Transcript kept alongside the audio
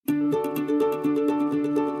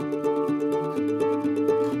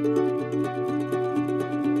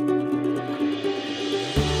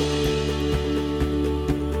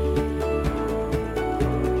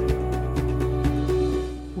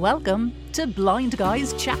Welcome to Blind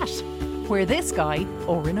Guys Chat, where this guy,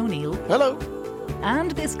 Oren O'Neill, hello,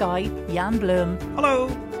 and this guy, Jan Bloom, hello,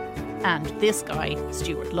 and this guy,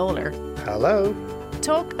 Stuart Lawler, hello,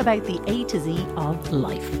 talk about the A to Z of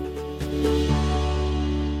life.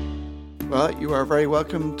 Well, you are very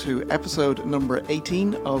welcome to episode number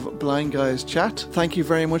 18 of Blind Guys Chat. Thank you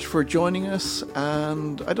very much for joining us,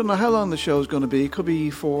 and I don't know how long the show is going to be. It could be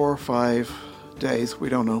 4 or 5 days, we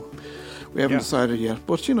don't know. We haven't decided yet,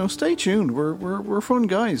 but stay tuned. We're fun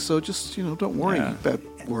guys, so just don't worry about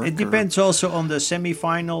work. It depends also on the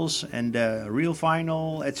semi-finals and the real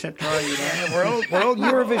final, etc. We're all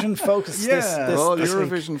Eurovision focused. This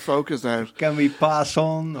Eurovision focused out. Can we pass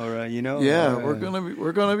on, or Yeah, we're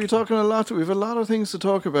gonna be talking a lot. We have a lot of things to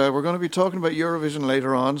talk about. We're going to be talking about Eurovision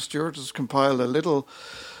later on. Stuart has compiled a little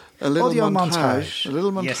montage. A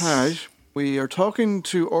little montage. Yes. We are talking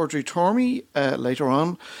to Audrey Tormey later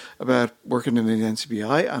on about working in the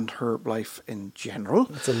NCBI and her life in general.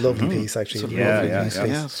 It's a lovely piece, actually. Yeah,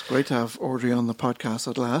 it's great to have Audrey on the podcast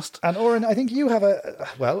at last. And Oren, I think you have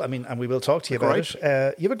and we will talk to you about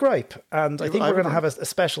it. You have a gripe, and I think we're going to have a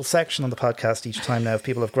special section on the podcast each time now. If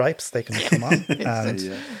people have gripes, they can come on.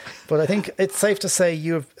 But I think it's safe to say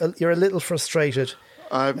you're a little frustrated.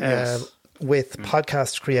 Yes. With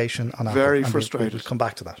podcast creation on Apple. Very frustrated. We'll come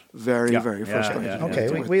back to that. Very frustrated. Okay,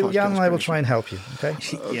 Jan and I will try and help you. Okay.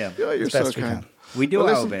 You're as best so kind. We do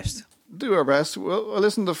our best. Do our best. Well,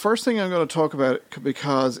 listen, the first thing I'm going to talk about,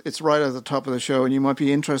 because it's right at the top of the show, and you might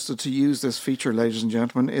be interested to use this feature, ladies and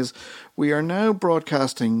gentlemen, is we are now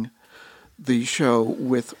broadcasting the show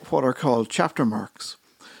with what are called chapter marks.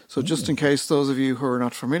 So just in case those of you who are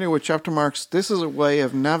not familiar with chapter marks, this is a way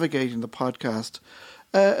of navigating the podcast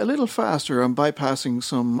a little faster and bypassing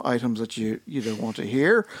some items that you don't want to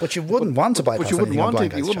hear. But you wouldn't want to bypass. But you wouldn't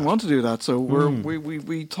want to do that. So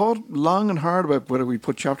we thought long and hard about whether we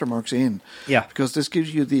put chapter marks in. Yeah. Because this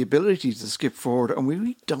gives you the ability to skip forward, and we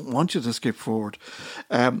really don't want you to skip forward.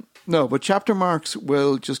 No, but chapter marks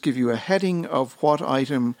will just give you a heading of what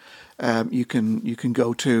item you can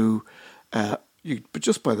go to. But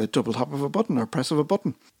just by the double tap of a button or press of a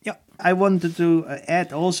button. Yeah, I wanted to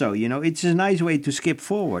add also, it's a nice way to skip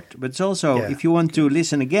forward. But it's also, if you want to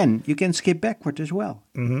listen again, you can skip backward as well.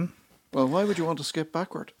 Mm-hmm. Well, why would you want to skip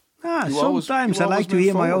backward? Sometimes I like to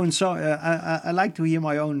hear my own I like to hear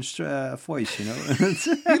my own voice,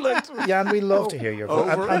 Jan, we love to hear your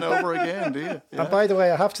voice. Over and over again, do you? Yeah. And by the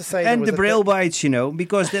way, I have to say... And the Braille bites,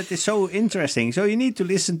 because that is so interesting. So you need to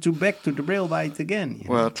listen back to the Braille bite again.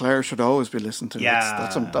 Well, Claire should always be listened to.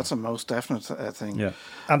 Yeah. That's a most definite thing. Yeah.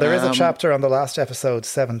 And there is a chapter on the last episode,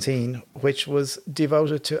 17, which was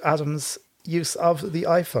devoted to Adam's use of the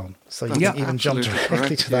iPhone. So you can even jump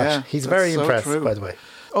directly to that. Yeah, he's very impressed, by the way.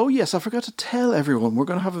 Oh, yes, I forgot to tell everyone, we're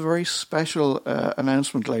going to have a very special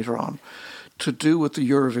announcement later on to do with the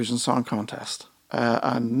Eurovision Song Contest.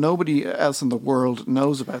 And nobody else in the world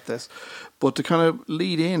knows about this. But to kind of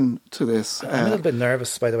lead in to this... I'm a little bit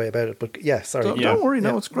nervous, by the way, about it. But sorry. Don't worry,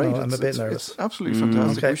 it's great. No, I'm a bit nervous. It's absolutely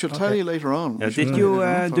fantastic. We should tell you later on. Did you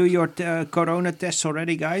do your corona tests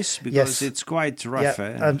already, guys? Because it's quite rough.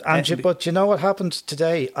 But you know what happened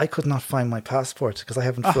today? I could not find my passport because I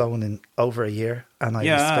haven't flown in over a year. And I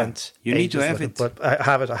spent you need to have it. But I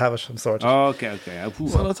have it. I'm sorted. Oh, okay.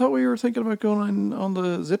 Well, I thought we were thinking about going on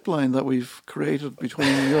the zip line that we've created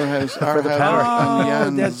between your house, our house,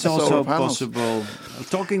 and Jan's. That's also possible.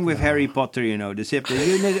 Talking with Harry Potter, the zip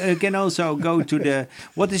line. You can also go to the...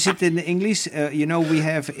 What is it in English? We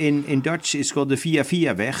have in Dutch, it's called the Via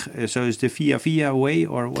Via Weg. So it's the Via Via way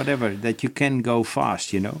or whatever, that you can go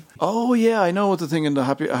fast, Oh, yeah, I know what the thing in the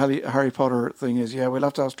Harry Potter thing is. Yeah, we'll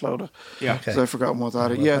have to ask Clodagh. Yeah. Because I forgot what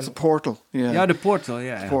that is. Yeah, it's a portal. Yeah, the portal,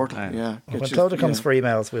 yeah. It's a portal, yeah. When Clodagh comes for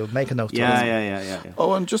emails, we'll make a note. Yeah.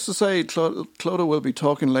 Oh, and just to say, Clodagh will be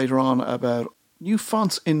talking later on about new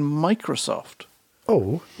fonts in Microsoft.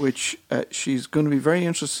 Oh. Which she's going to be very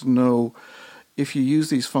interested to know, if you use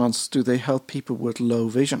these fonts, do they help people with low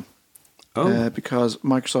vision? Oh. Because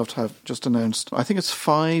Microsoft have just announced, I think it's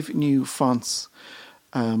 5 new fonts.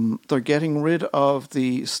 They're getting rid of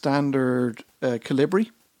the standard Calibri.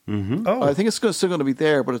 Mm-hmm. Oh. I think it's still going to be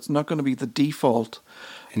there, but it's not going to be the default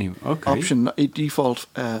option, a default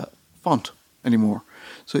font anymore.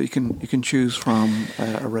 So you can choose from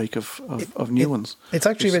a rake of new ones. It's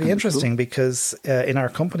actually really interesting because in our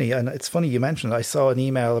company, and it's funny you mentioned, I saw an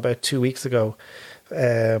email about 2 weeks ago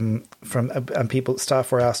and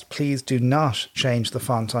staff were asked, please do not change the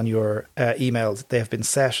font on your emails. They have been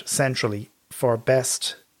set centrally for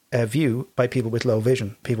best view by people with low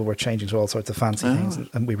vision. People were changing to all sorts of fancy things,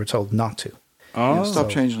 and we were told not to. Stop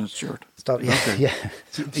changing it, Stuart. Stop. Yeah, Okay. yeah.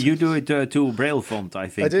 You do it to Braille font, I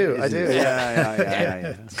think. I do, isn't I do, it? yeah.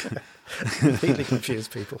 Yeah. Completely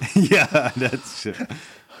confused people. Yeah, that's...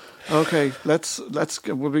 Okay,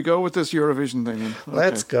 will we go with this Eurovision thing? Then? Okay.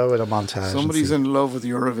 Let's go with a montage. Somebody's and see. in love with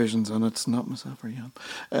Eurovisions, and it's not myself or Jan.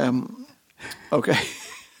 Okay,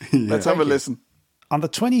 let's have a listen. On the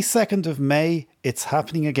 22nd of May, it's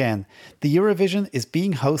happening again. The Eurovision is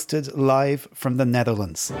being hosted live from the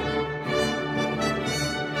Netherlands.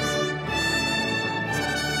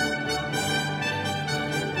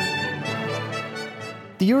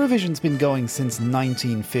 The Eurovision's been going since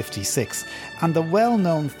 1956, and the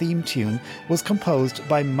well-known theme tune was composed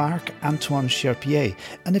by Marc-Antoine Charpier.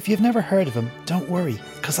 And if you've never heard of him, don't worry,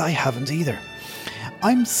 because I haven't either.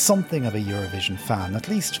 I'm something of a Eurovision fan, at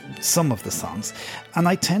least some of the songs, and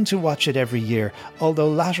I tend to watch it every year, although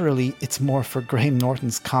laterally it's more for Graham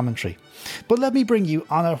Norton's commentary. But let me bring you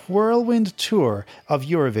on a whirlwind tour of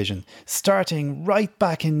Eurovision, starting right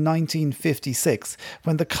back in 1956,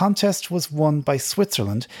 when the contest was won by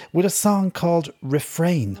Switzerland with a song called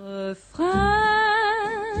Refrain. Refrain,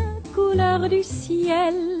 couleur du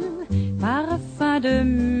ciel, parfum de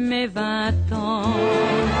mes 20 ans.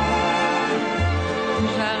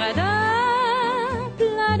 Jardin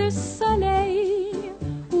plein de soleil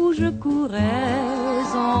où je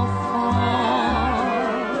courais enfant.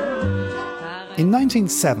 In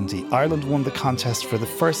 1970, Ireland won the contest for the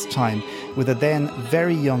first time with a then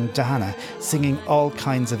very young Diana singing all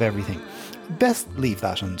kinds of everything. Best leave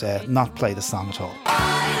that and not play the song at all.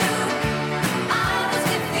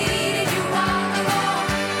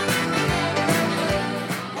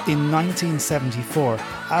 In 1974,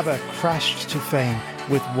 ABBA crashed to fame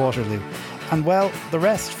with Waterloo. And well, the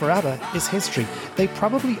rest for ABBA is history. They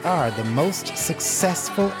probably are the most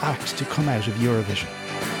successful act to come out of Eurovision.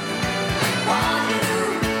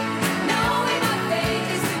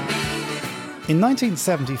 In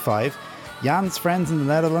 1975, Jan's friends in the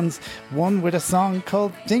Netherlands won with a song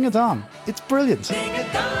called Ding a Dong. It's brilliant. Ding a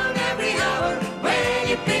dong every hour when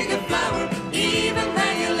you pick a flower, even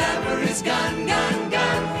then your lover is gone, gone,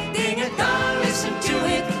 gone. Ding a dong, listen to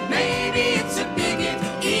it, maybe it's a big hit,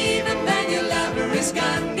 even then your lover is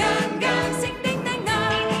gone, gone, gone. Sing ding ding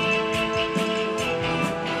dong.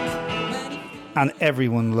 And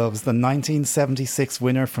everyone loves the 1976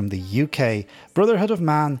 winner from the UK, Brotherhood of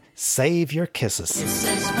Man, Save Your Kisses. This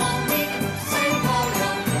is for me, say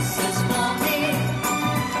hello, this is for me.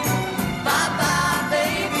 Bye-bye,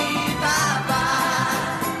 baby,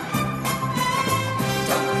 bye-bye.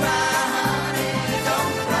 Don't cry, honey,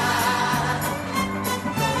 don't cry.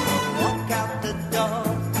 Gonna walk out the door,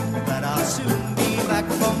 but I'll soon be back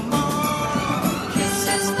for more.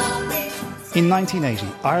 Kisses for me. In 1980,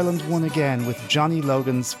 Ireland won again with Johnny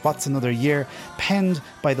Logan's What's Another Year, penned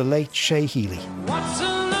by the late Shea Healy. What's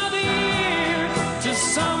another year to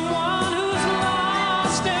someone who's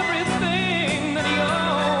lost everything that he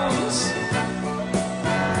owns?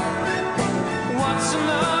 What's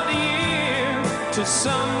another year to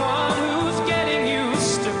someone who's getting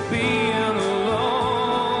used to being alone?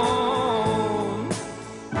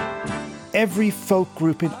 Every folk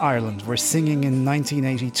group in Ireland were singing in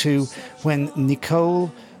 1982 when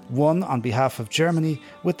Nicole won on behalf of Germany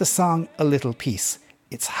with the song A Little Piece.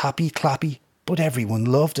 It's happy clappy, but everyone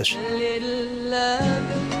loved it. A little love,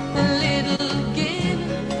 a little give,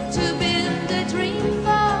 to build a dream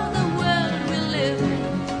for the world we live.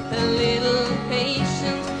 A little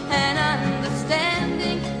patience and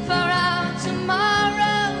understanding for our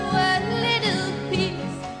tomorrow. A little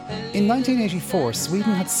peace. In 1984,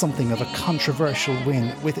 Sweden had something of a controversial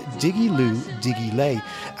win with Diggy Loo, Diggy Lay.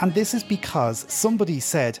 And this is because somebody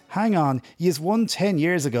said, hang on, yous won 10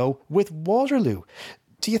 years ago with Waterloo.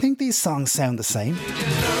 Do you think these songs sound the same? We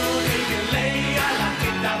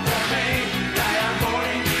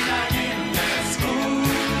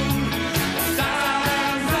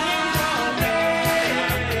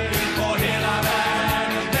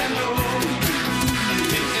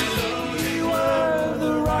were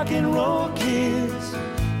the rock and roll kids.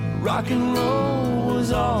 Rock and roll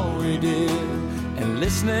was all we did. And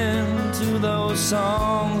listening to those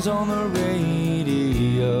songs on the radio.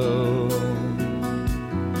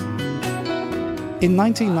 In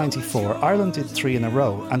 1994, Ireland did 3 in a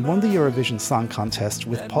row and won the Eurovision Song Contest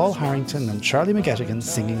with Paul Harrington and Charlie McGettigan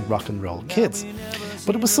singing Rock and Roll Kids.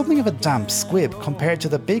 But it was something of a damp squib compared to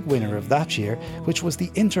the big winner of that year, which was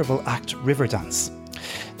the interval act Riverdance.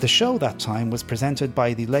 The show that time was presented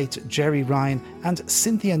by the late Jerry Ryan and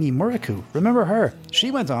Cynthia Ni Muraku. Remember her? She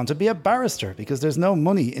went on to be a barrister because there's no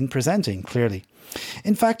money in presenting, clearly.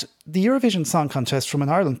 In fact, the Eurovision Song Contest from an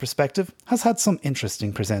Ireland perspective has had some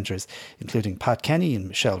interesting presenters, including Pat Kenny and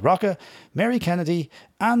Michelle Rocca, Mary Kennedy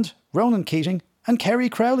and Ronan Keating and Kerry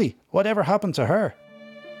Crowley. Whatever happened to her?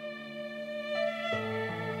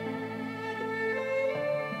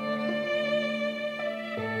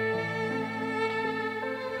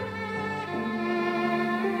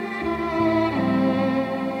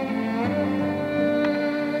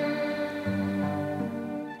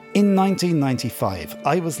 In 1995,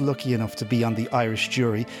 I was lucky enough to be on the Irish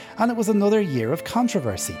jury, and it was another year of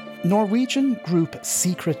controversy. Norwegian group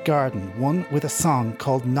Secret Garden won with a song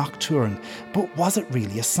called Nocturne, but was it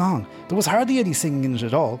really a song? There was hardly any singing in it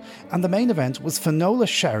at all, and the main event was Finola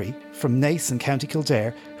Sherry from Naas in County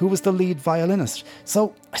Kildare, who was the lead violinist.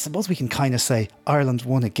 So I suppose we can kind of say Ireland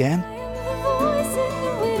won again.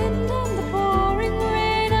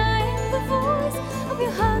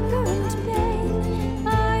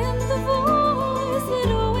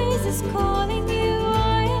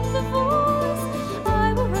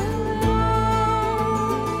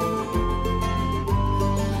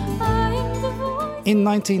 In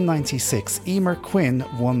 1996, Emer Quinn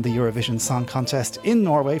won the Eurovision Song Contest in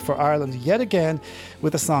Norway for Ireland yet again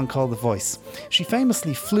with a song called The Voice. She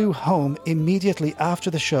famously flew home immediately after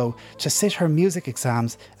the show to sit her music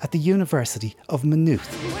exams at the University of Maynooth.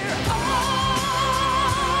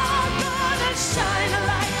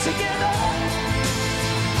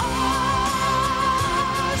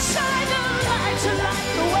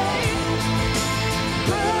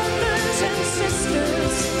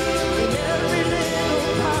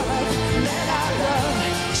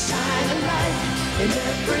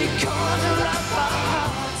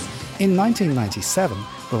 In 1997,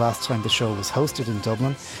 the last time the show was hosted in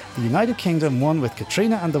Dublin, the United Kingdom won with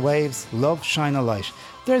Katrina and the Waves' Love Shine a Light.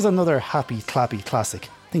 There's another happy, clappy classic.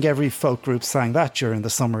 I think every folk group sang that during the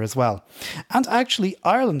summer as well. And actually,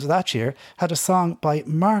 Ireland that year had a song by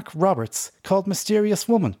Mark Roberts called Mysterious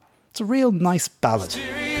Woman. It's a real nice ballad.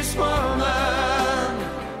 Mysterious woman,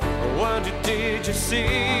 what did you see?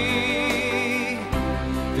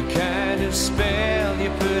 The kind of spell you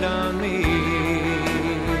put on me.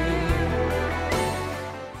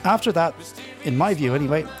 After that, in my view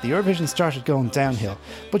anyway, the Eurovision started going downhill.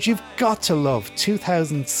 But you've got to love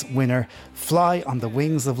 2000's winner, Fly on the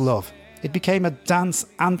Wings of Love. It became a dance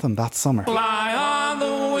anthem that summer. Fly on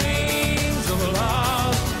the wings of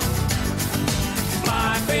love,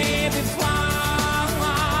 fly baby fly,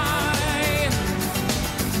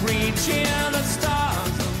 reaching the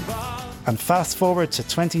stars above. And fast forward to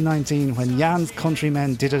 2019 when Jan's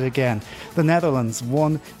Countrymen did it again. The Netherlands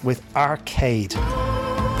won with Arcade.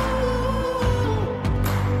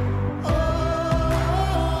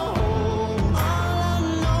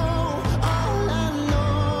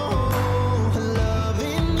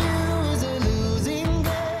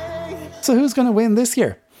 So who's going to win this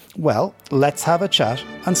year? Well, let's have a chat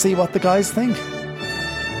and see what the guys think.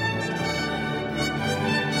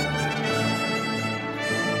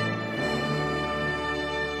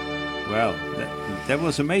 Well, that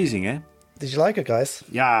was amazing, eh? Did you like it, guys?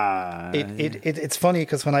 Yeah. It's funny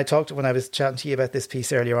because when I was chatting to you about this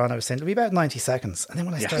piece earlier on, I was saying it'll be about 90 seconds. And then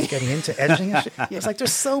when I started getting into editing it, it's like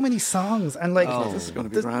there's so many songs. And like This is going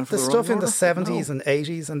to be grand for the the stuff in Royal the Order. 70s and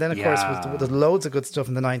 80s. And then, of course, there's loads of good stuff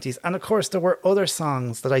in the 90s. And, of course, there were other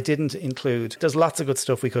songs that I didn't include. There's lots of good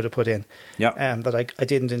stuff we could have put in that I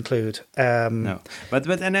didn't include. No. But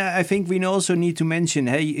and I think we also need to mention,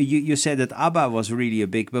 hey, you said that ABBA was really a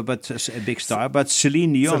big star, but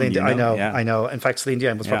Celine Dion. I know. In fact, Celine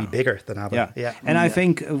Dion was probably bigger than ABBA. Yeah. And I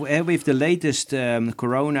think with the latest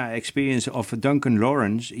Corona experience of Duncan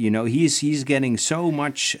Lawrence, he's getting so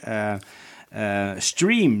much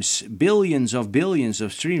streams, billions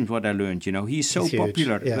of streams. What I learned, he's so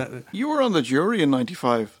popular. Yeah. You were on the jury in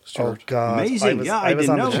 '95, Oh Stuart. God! Amazing. I was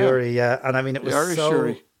didn't on know. the jury. Yeah, and I mean it was The Irish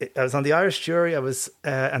jury. I was on the Irish jury. I was,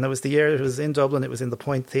 and it was the year it was in Dublin. It was in the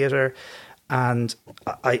Point Theatre, and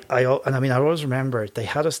I always remember they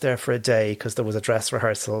had us there for a day because there was a dress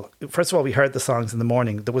rehearsal. First of all, we heard the songs in the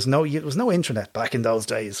morning. There was no internet back in those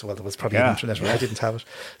days. Well, there was probably an internet, but I didn't have it,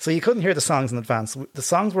 so you couldn't hear the songs in advance. The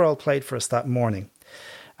songs were all played for us that morning.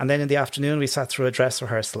 And then in the afternoon, we sat through a dress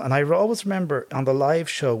rehearsal. And I always remember on the live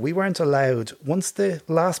show, we weren't allowed, once the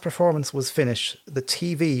last performance was finished, the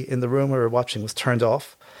TV in the room we were watching was turned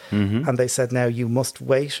off. Mm-hmm. And they said, now you must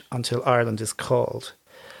wait until Ireland is called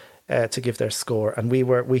to give their score. And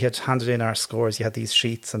we had handed in our scores. You had these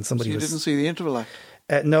sheets and somebody So you didn't see the interval act?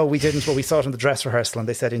 No, we didn't, but we saw it in the dress rehearsal, and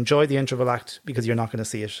they said, enjoy the interval act because you're not going to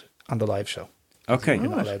see it on the live show. Okay. You're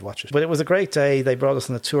not allowed to watch it. But it was a great day. They brought us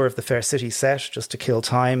on a tour of the Fair City set just to kill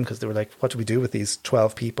time because they were like, what do we do with these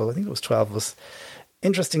 12 people? I think it was 12 of us.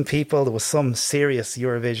 Interesting people. There was some serious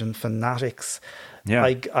Eurovision fanatics. Yeah.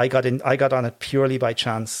 I got on it purely by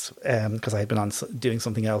chance because I had been on doing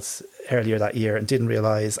something else earlier that year and didn't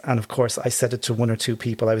realize. And of course, I said it to one or two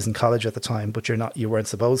people. I was in college at the time, but you weren't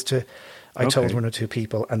supposed to. I told one or two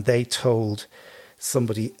people, and they told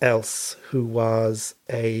somebody else who was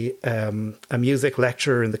a music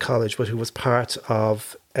lecturer in the college, but who was part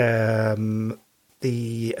of the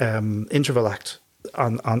interval act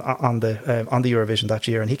on the Eurovision that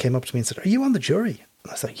year. And he came up to me and said, "Are you on the jury?" And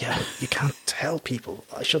I was like, "Yeah, you can't tell people.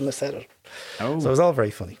 I shouldn't have said it." Oh. So it was all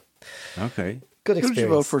very funny. Okay. Good Who did you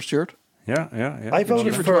vote experience. for, Stuart? Yeah. I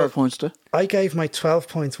voted For for 12 points to. I gave my 12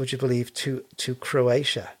 points, would you believe, to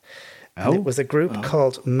Croatia. And it was a group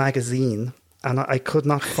called Magazine, and I could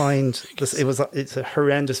not find this. It's a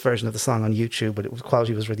horrendous version of the song on YouTube, but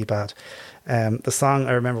quality was really bad. The song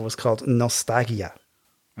I remember was called Nostalgia.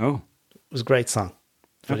 Oh. It was a great song.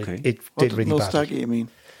 But Okay. It What did really bad. Nostalgia, you mean?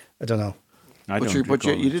 I don't know. I But don't yet you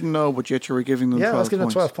recall didn't know, but yet you were giving them 12 Yeah, I was giving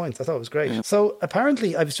it points. 12 points. I thought it was great. So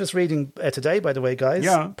apparently, I was just reading today, by the way, guys.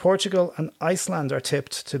 Yeah. Portugal and Iceland are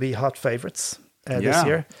tipped to be hot favourites this Yeah.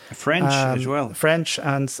 year. French as well. French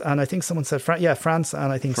and I think someone said France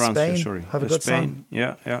and I think France, Spain sorry. have a good Spain. song.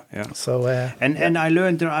 Yeah. So And I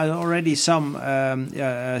learned there are already some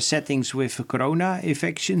settings with corona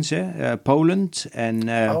infections. Poland and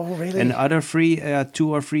Oh, really? and other two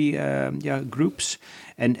or three groups.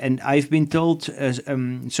 And I've been told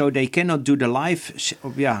so they cannot do the live.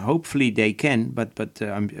 Hopefully they can, but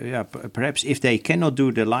perhaps if they cannot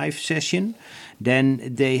do the live session, then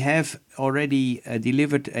they have already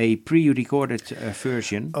delivered a pre-recorded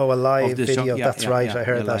version. a live of the video. song. Yeah, That's yeah, right. yeah, I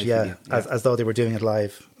heard the that. live Yeah, video. as though they were doing it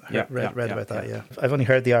live. Read about that. Yeah, I've only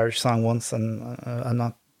heard the Irish song once, and I'm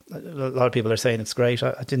not. A lot of people are saying it's great.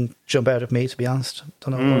 I didn't jump out at me, to be honest.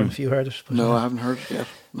 Don't know Oren, if you heard it. But, No, I haven't heard it yet.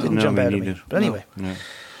 No. didn't No, jump me out at me. neither. But anyway, No.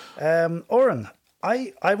 Oren,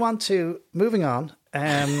 I want to, moving on,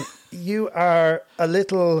 you are a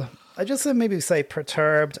little, I just maybe say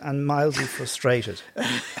perturbed and mildly frustrated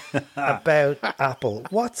about Apple.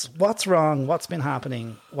 What's wrong? What's been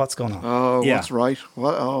happening? What's going on? Oh, Yeah. what's right?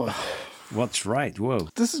 What? Oh, What's right? Whoa.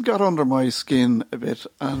 this has got under my skin a bit,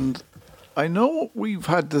 and I know we've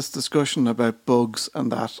had this discussion about bugs and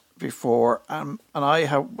that before, and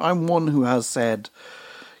I'm one who has said,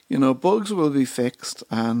 bugs will be fixed,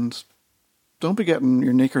 and don't be getting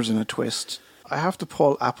your knickers in a twist. I have to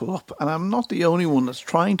pull Apple up, and I'm not the only one that's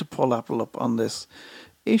trying to pull Apple up on this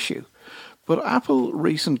issue. But Apple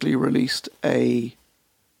recently released a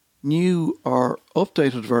new or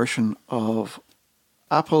updated version of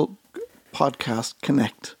Apple Podcast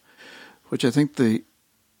Connect, which I think the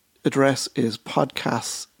address is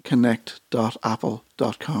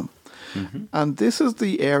podcastconnect.apple.com. And this is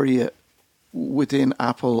the area within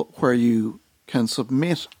Apple where you can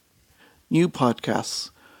submit new podcasts,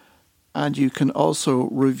 and you can also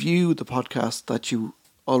review the podcasts that you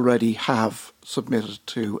already have submitted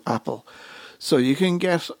to Apple. So you can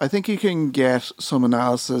I think you can get some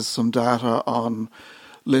analysis, some data on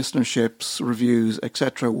listenerships, reviews,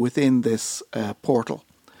 etc. within this portal.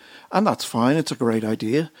 And that's fine, it's a great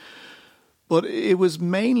idea. But it was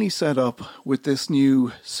mainly set up with this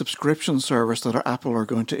new subscription service that Apple are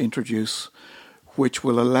going to introduce, which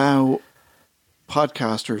will allow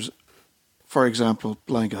podcasters, for example,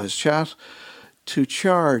 Blind Guys Chat, to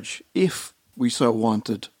charge, if we so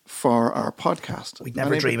wanted, for our podcast. We'd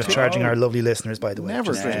never dream of charging our lovely listeners, by the way.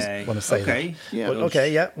 Never Just dream. want to say Okay. that. Yeah, But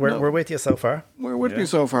okay, yeah, we're with you so far. We're with me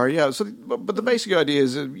so far, yeah. So, but the basic idea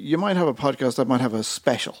is you might have a podcast that might have a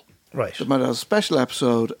special. Right. They might have a special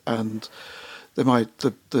episode, and they might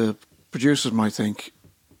the producers might think,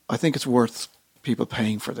 I think it's worth people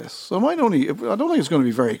paying for this. So I don't think it's going to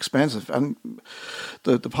be very expensive, and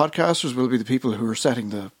the podcasters will be the people who are setting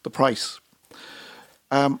the price.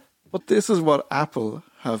 But this is what Apple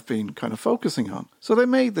have been kind of focusing on. So they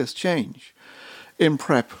made this change in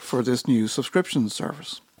prep for this new subscription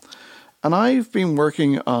service. And I've been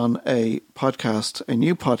working on a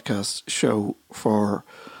new podcast show for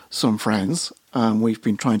some friends, and we've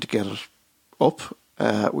been trying to get it up.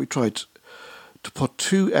 We tried to put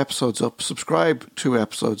 2 episodes up, subscribe 2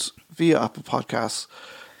 episodes via Apple Podcasts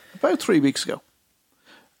about 3 weeks ago.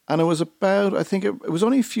 And it was I think it was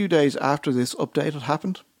only a few days after this update had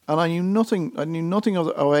happened. And I knew nothing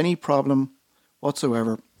of any problem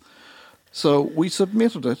whatsoever. So we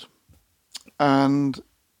submitted it, and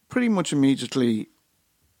pretty much immediately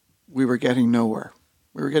we were getting nowhere.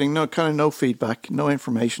 We were getting no feedback, no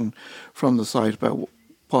information from the site about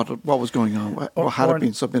what was going on. What had it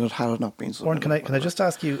been submitted? Had it not been submitted? Oren, can I just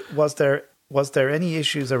ask you, was there any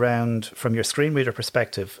issues around, from your screen reader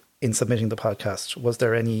perspective, in submitting the podcast? Was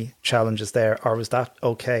there any challenges there, or was that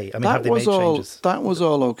okay? I mean, have they made changes? That was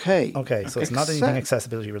all okay. Okay, so it's not anything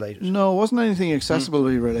accessibility related. No, it wasn't anything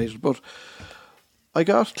accessibility related, but I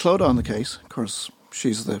got Clodagh on the case. Of course,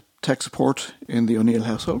 she's the tech support in the O'Neill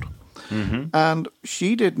household. And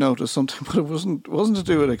she did notice something, but it wasn't to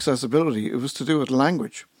do with accessibility. It was to do with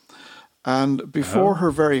language. And before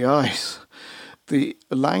her very eyes, the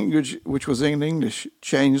language, which was in English,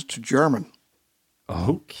 changed to German.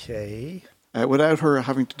 Okay. Without her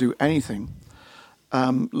having to do anything.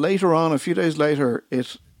 Later on, a few days later,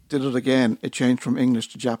 it did it again. It changed from English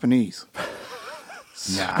to Japanese.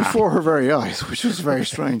 Before her very eyes, which was very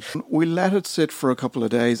strange. We let it sit for a couple of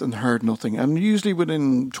days and heard nothing. And usually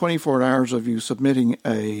within 24 hours of you submitting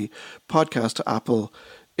a podcast to Apple,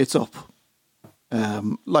 it's up.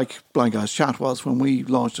 Like Blind Guys Chat was when we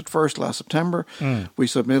launched it first last September. We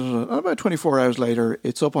submitted it, and about 24 hours later,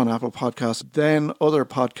 it's up on Apple Podcasts. Then other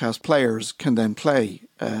podcast players can then play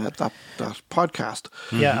that podcast.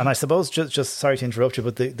 Yeah, and I suppose, just sorry to interrupt you,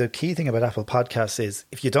 but the key thing about Apple Podcasts is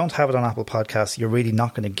if you don't have it on Apple Podcasts, you're really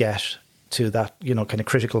not going to get to that, kind of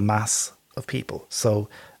critical mass of people. So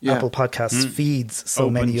Apple Podcasts feeds so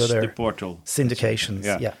many other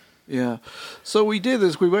syndications. Yeah. So we did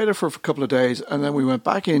this. We waited for a couple of days, and then we went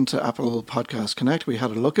back into Apple Podcast Connect. We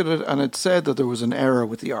had a look at it, and it said that there was an error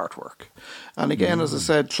with the artwork. And again, as I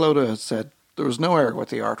said, Clodagh had said there was no error with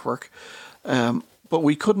the artwork, but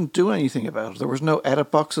we couldn't do anything about it. There was no edit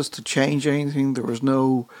boxes to change anything. There was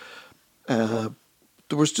no... there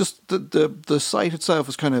was just... The site itself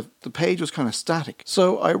was the page was kind of static.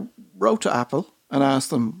 So I wrote to Apple and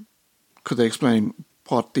asked them, could they explain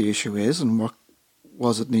what the issue is and what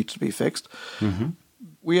was it need to be fixed.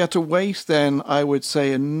 We had to wait then, I would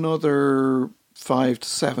say, another 5 to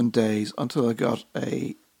 7 days until I got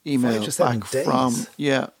an email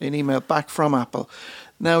back from Apple.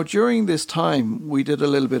 Now, during this time, we did a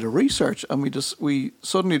little bit of research, and we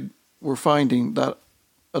suddenly were finding that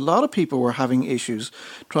a lot of people were having issues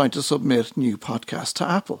trying to submit new podcasts to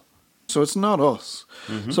Apple. So it's not us.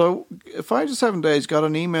 So 5 to 7 days, got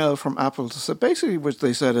an email from Apple to say, basically what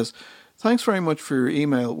they said is, thanks very much for your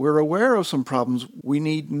email. We're aware of some problems. We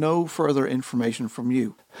need no further information from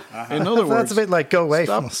you. In other words, that's a bit like go away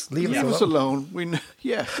from us. Leave us alone.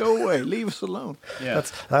 Go away. Leave us alone. Yeah.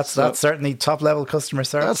 That's certainly top level customer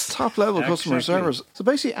service. That's top level customer service. So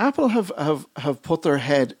basically, Apple have put their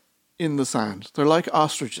head in the sand. They're like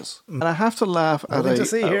ostriches. And I have to laugh at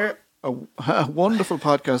a wonderful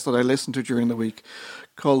podcast that I listened to during the week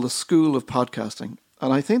called The School of Podcasting.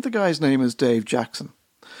 And I think the guy's name is Dave Jackson.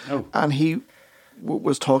 And he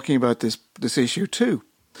was talking about this issue too.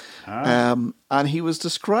 And he was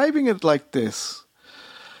describing it like this.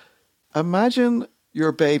 Imagine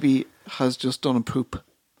your baby has just done a poop.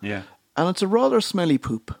 Yeah. And it's a rather smelly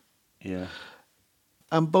poop. Yeah.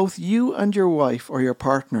 And both you and your wife or your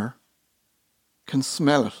partner can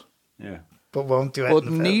smell it. Yeah. But won't do anything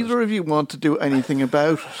But neither of you want to do anything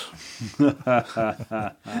about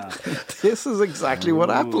it. This is exactly what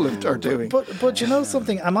Apple are doing. But you know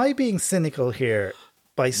something? Am I being cynical here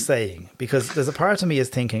by saying, because there's a part of me is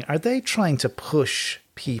thinking, are they trying to push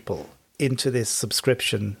people into this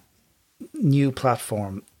subscription new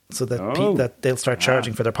platform so that that they'll start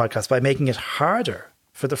charging for their podcasts by making it harder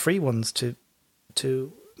for the free ones to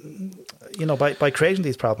by creating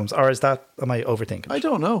these problems? Or am I overthinking? I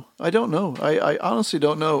don't know. I honestly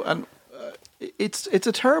don't know. And it's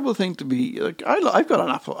a terrible thing to be like. I've got an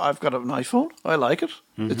Apple. I've got an iPhone. I like it.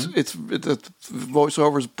 It's the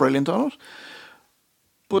voiceover is brilliant on it.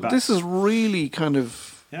 But this is really kind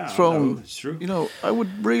of thrown. No, it's true. I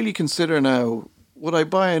would really consider now, would I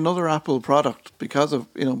buy another Apple product because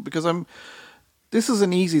this is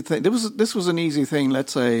an easy thing. This was an easy thing,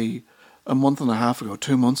 let's say a month and a half ago,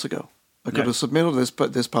 2 months ago. I could have submitted this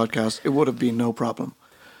podcast. It would have been no problem.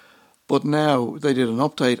 But now they did an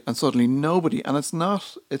update and suddenly nobody, and it's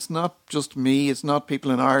not just me, it's not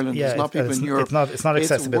people in Ireland, it's not people in Europe. It's not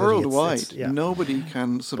accessibility. It's worldwide. Nobody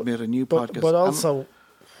can submit a new podcast. But also,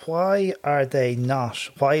 why are they not?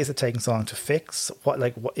 Why is it taking so long to fix?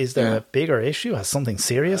 What is there a bigger issue? Has something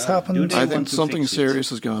serious happened? I think something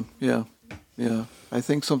serious has gone. Yeah. I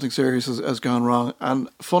think something serious has gone wrong. And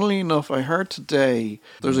funnily enough, I heard today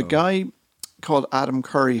there's a guy called Adam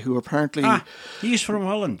Curry who apparently he's from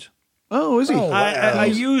Holland. Oh, is he? I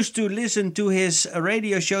used to listen to his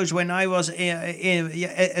radio shows when I was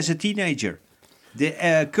as a teenager.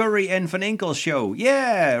 The Curry and Van Inkel show.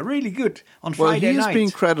 Yeah, really good. On Well, Friday he is night.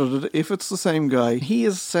 being credited, if it's the same guy, he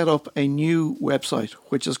has set up a new website,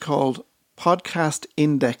 which is called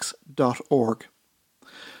podcastindex.org.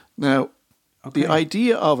 Now, the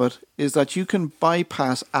idea of it is that you can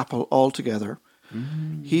bypass Apple altogether.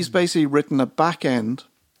 He's basically written a back end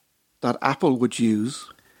that Apple would use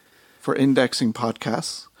for indexing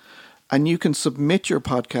podcasts, and you can submit your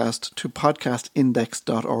podcast to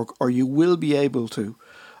podcastindex.org, or you will be able to.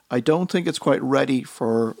 I don't think it's quite ready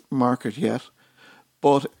for market yet,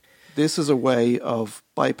 but this is a way of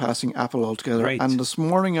bypassing Apple altogether. Great. And this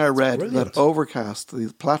morning I read brilliant. that Overcast,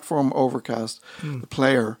 the platform Overcast, the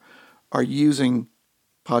player, are using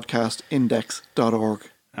podcastindex.org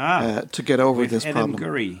to get over with this Adam problem.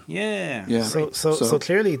 Curry. Yeah. Yeah. So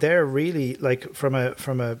clearly they're really like from a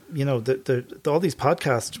all these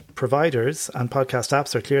podcast providers and podcast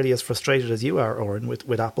apps are clearly as frustrated as you are, Oren,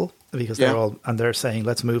 with Apple, because they're saying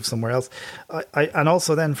let's move somewhere else. And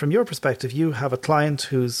also then from your perspective, you have a client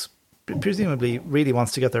who's presumably really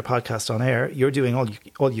wants to get their podcast on air. You're doing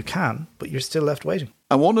all you can, but you're still left waiting.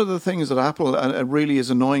 And one of the things that Apple, and it really is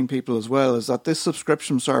annoying people as well, is that this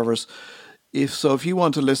subscription service, if you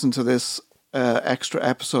want to listen to this extra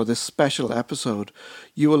episode, this special episode,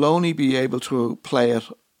 you will only be able to play it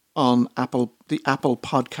on the Apple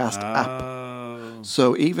Podcast app.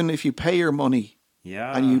 So even if you pay your money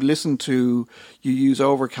and you use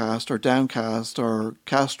Overcast or Downcast or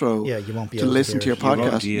Castro you won't be to able to listen to hear your it.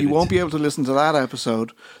 podcast, you won't be able to listen to that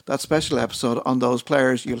episode, that special episode on those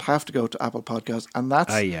players. You'll have to go to Apple Podcasts, and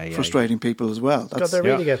that's frustrating people as well. God, they're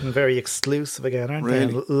really getting very exclusive again, aren't they?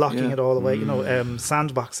 And locking it all away.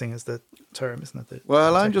 Sandboxing is the term, isn't it?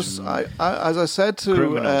 Well, I'm just, as I said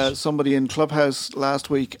to somebody in Clubhouse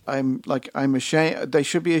last week, I'm ashamed. They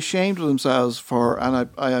should be ashamed of themselves for, and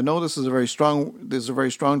I know this is a very strong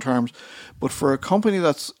terms, but for a company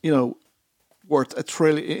that's worth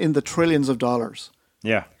in the trillions of dollars,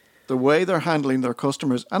 the way they're handling their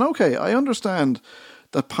customers. And okay, I understand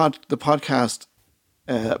that the podcast,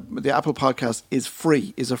 the Apple Podcast is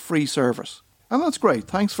a free service, and that's great.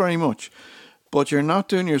 Thanks very much. But you're not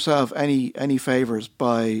doing yourself any favors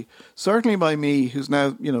certainly by me, who's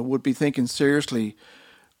now, would be thinking seriously,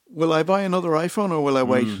 will I buy another iPhone or will I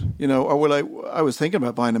wait? Or will I was thinking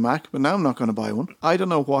about buying a Mac, but now I'm not going to buy one. I don't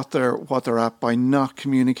know what they're at by not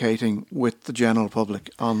communicating with the general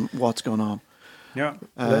public on what's going on. Yeah.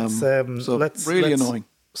 Let's annoying.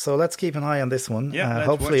 So let's keep an eye on this one. Yeah,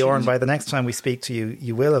 hopefully, Oren, by the next time we speak to you,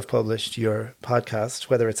 you will have published your podcast,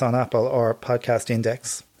 whether it's on Apple or Podcast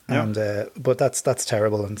Index. And but that's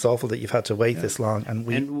terrible, and it's awful that you've had to wait this long. And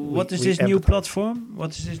what is this new platform?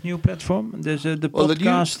 What is this new platform? There's the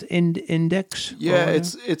Podcast Index. Yeah,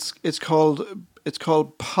 it's called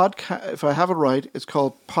podcast. If I have it right, it's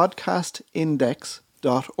called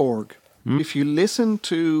podcastindex.org. If you listen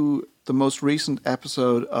to the most recent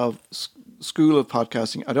episode of School of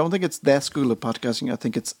Podcasting, I don't think it's the School of Podcasting. I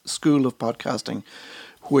think it's School of Podcasting,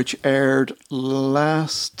 which aired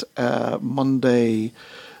last Monday,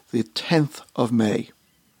 the 10th of May.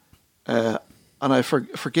 And I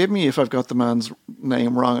forgive me if I've got the man's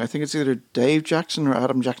name wrong. I think it's either Dave Jackson or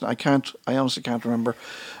Adam Jackson. I honestly can't remember,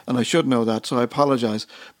 and I should know that, so I apologize.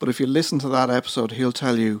 But if you listen to that episode, he'll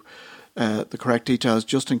tell you the correct details,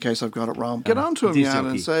 just in case I've got it wrong. Get on to him, Jan,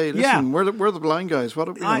 and say, listen, we're the blind guys.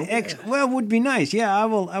 What? Well, would be nice. Yeah, I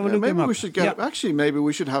will look maybe him up. We should get. Actually, maybe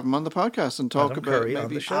we should have him on the podcast and talk Adam about Curry maybe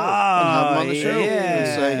on the show. and have him on the show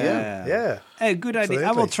and say, Yeah. Hey, good idea.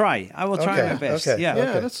 I will try. I will try my best. Okay. Yeah.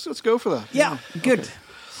 yeah. Let's go for that. Yeah. Good.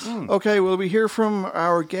 Okay, well, we hear from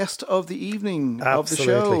our guest of the evening of the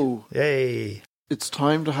Absolutely. show. Yay. It's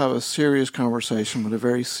time to have a serious conversation with a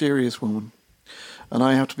very serious woman, and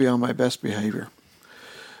I have to be on my best behaviour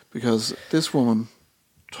because this woman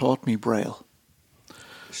taught me Braille.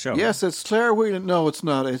 So Yes, it's Claire Whelan. No, it's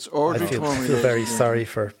not. It's I Audrey feel Tormey. very sorry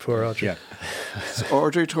for poor Audrey. Yeah. It's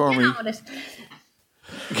Audrey Tormey.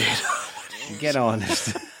 Get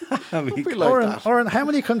honest. Be like that. Oren, how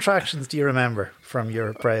many contractions do you remember from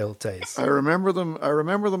your Braille days? I remember them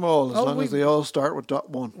all, as long as they all start with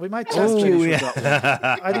 .1. We might test you. Finish with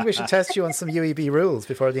 .1. I think we should test you on some UEB rules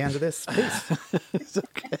before the end of this. Please. It's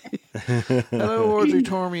okay. Hello, Audrey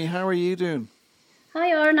Tormey. How are you doing?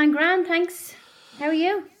 Hi, Oren. I'm grand, thanks. How are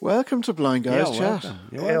you? Welcome to Blind Guys Yeah, Chat. welcome.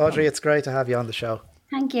 You're Hey, welcome. Audrey, it's great to have you on the show.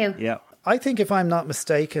 Thank you. Yeah. I think, if I'm not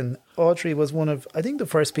mistaken, Audrey was one of, I think, the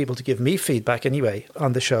first people to give me feedback anyway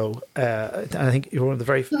on the show. And I think you were one of the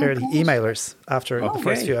very early emailers after the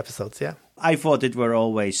first few episodes, yeah. I thought it were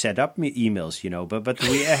always set up emails, but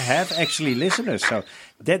we have actually listeners. So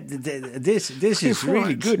this is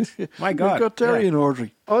really good. My God. We've got Terry and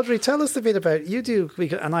Audrey. Audrey, tell us a bit about you do,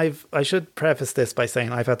 and I should preface this by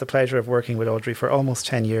saying I've had the pleasure of working with Audrey for almost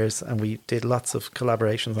 10 years, and we did lots of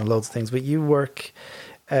collaborations on loads of things. But you work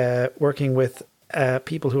working with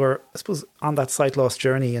people who are, I suppose, on that sight loss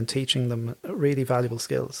journey and teaching them really valuable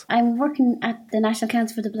skills. I'm working at the National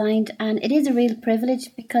Council for the Blind, and it is a real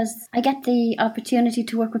privilege because I get the opportunity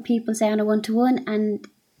to work with people, say, on a one-to-one and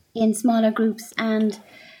in smaller groups. And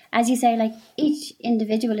as you say, like, each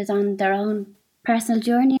individual is on their own personal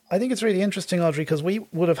journey. I think it's really interesting, Audrey, because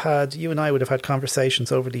you and I would have had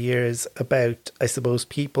conversations over the years about, I suppose,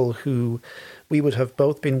 people who we would have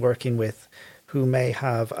both been working with who may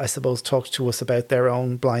have, I suppose, talked to us about their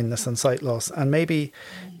own blindness and sight loss. And maybe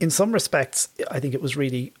in some respects, I think it was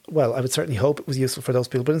really, well, I would certainly hope it was useful for those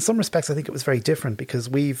people. But in some respects, I think it was very different because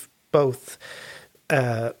we've both,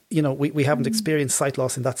 we haven't experienced sight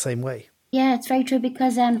loss in that same way. Yeah, it's very true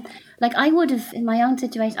because, like, I would have, in my own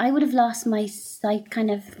situation, I would have lost my sight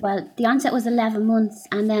the onset was 11 months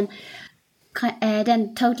and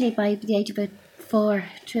then totally by the age of about 4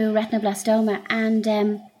 through retinoblastoma.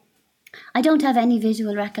 And I don't have any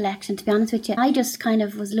visual recollection, to be honest with you. I just kind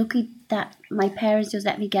of was lucky that my parents just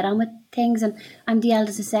let me get on with things, and I'm the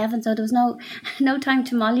eldest of 7, so there was no time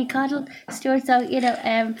to mollycoddle, Stuart. So,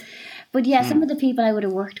 but yeah, some of the people I would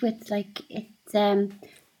have worked with, like, it's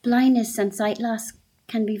blindness and sight loss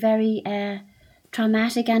can be very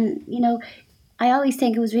traumatic, and I always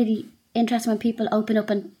think it was really interesting when people open up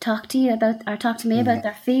and talk to me about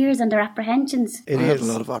their fears and their apprehensions. I had a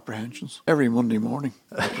lot of apprehensions every Monday morning.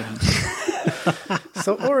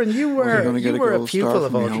 So, Oren, you were a pupil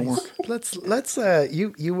of Audrey's. Let's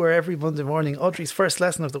you were every Monday morning Audrey's first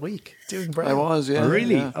lesson of the week doing Braille. I was, yeah.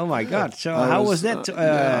 Really? Yeah. Oh my God! So how was that,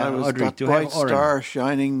 I was Audrey? that To bright have Oren? star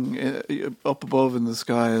shining up above in the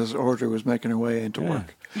sky as Audrey was making her way into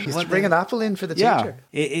work. He's to bring an apple in for the teacher.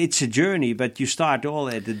 It's a journey, but you start all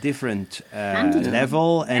at a different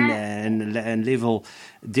level and level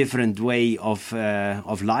different way of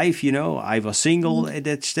life. I was single at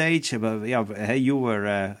that stage, but you were.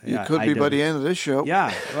 You could be by the end of this show.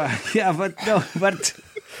 Yeah, but no, but.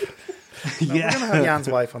 We're going to have Jan's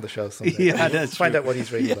wife on the show someday. Yeah, that's find true. out what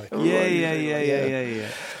he's really like. Yeah.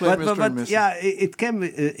 But yeah, it can.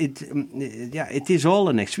 It is all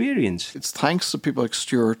an experience. It's thanks to people like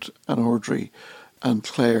Stuart and Audrey and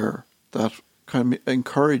Claire that kind of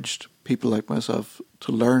encouraged people like myself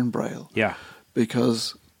to learn Braille. Yeah,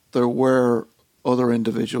 because there were other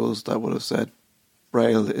individuals that would have said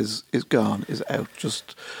Braille is gone, is out.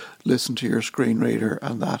 Just listen to your screen reader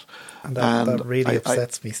and that. And that really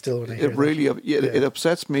upsets me still when I hear It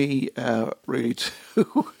upsets me really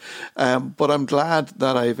too. But I'm glad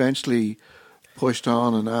that I eventually pushed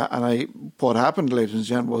on, and what happened, ladies and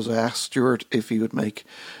gentlemen, was I asked Stuart if he would make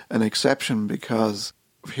an exception because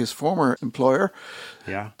his former employer,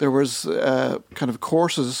 there was kind of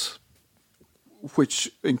courses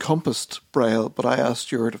which encompassed Braille, but I asked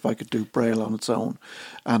Stuart if I could do Braille on its own,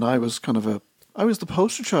 and I was the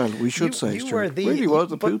poster child, we should say, Stuart. Really was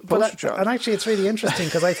the poster child. And actually, it's really interesting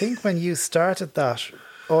because I think when you started that,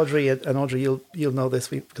 Audrey, you'll know this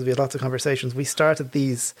because we had lots of conversations. We started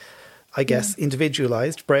these, I guess,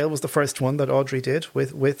 individualized. Braille was the first one that Audrey did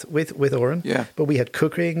with Oren. Yeah. But we had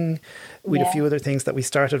cooking. We had a few other things that we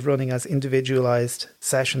started running as individualized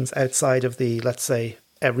sessions outside of the, let's say,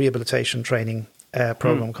 a rehabilitation training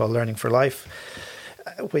program called Learning for Life,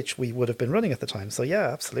 which we would have been running at the time. So yeah,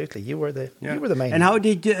 absolutely, you were the main. And how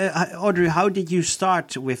did Audrey? How did you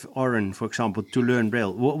start with Oren, for example, to learn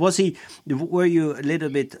Braille? Were you a little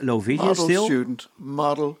bit low vision still?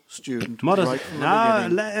 Model student. Model. Right from the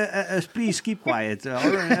beginning. Please keep quiet,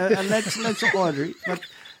 Oren. Let's Audrey. But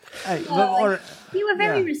you were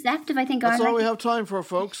very receptive, I think. That's all we have time for,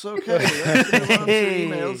 folks. Okay, let's move on to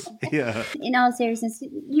emails. Yeah. In all seriousness,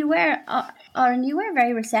 you were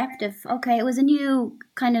very receptive. Okay, it was a new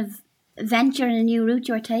kind of venture and a new route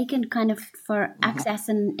you were taking, kind of for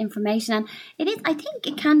accessing information, and it is. I think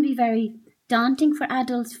it can be very daunting for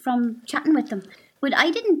adults from chatting with them. But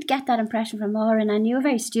I didn't get that impression from Oren, and you were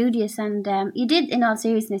very studious, and you did, in all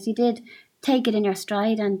seriousness, you did take it in your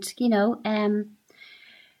stride, and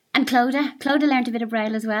And Clodagh learned a bit of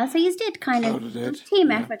Braille as well, so you did kind of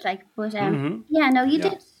team effort, like. But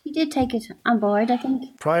you did take it on board, I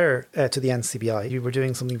think. Prior to the NCBI, you were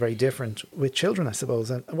doing something very different with children, I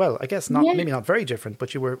suppose. And well, I guess maybe not very different,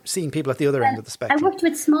 but you were seeing people at the other end of the spectrum. I worked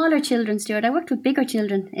with smaller children, Stuart. I worked with bigger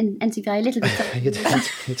children in NCBI a little bit.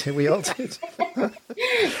 You did. We all did.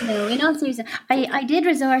 No, in all seriousness, I did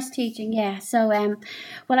resource teaching, yeah. So,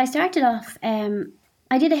 well, I started off,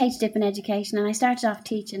 I did a HDip in education, and I started off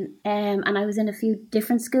teaching, and I was in a few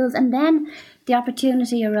different schools, and then the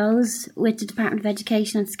opportunity arose with the Department of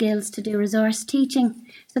Education and Skills to do resource teaching.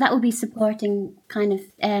 So that would be supporting kind of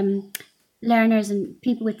learners and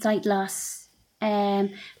people with sight loss,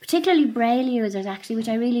 particularly Braille users, actually, which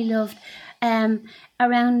I really loved,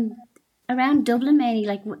 around Dublin mainly,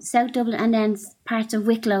 like South Dublin, and then parts of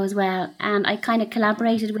Wicklow as well. And I kind of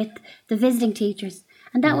collaborated with the visiting teachers,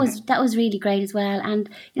 and that was really great as well. And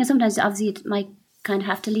sometimes obviously it might kind of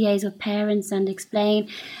have to liaise with parents and explain.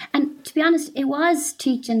 And to be honest, it was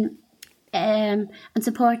teaching and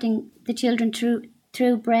supporting the children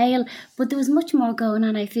through Braille, but there was much more going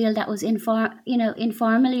on. I feel that was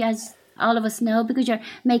informally, as all of us know, because you're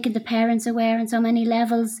making the parents aware on so many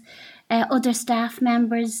levels. Other staff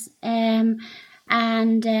members, so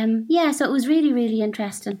it was really, really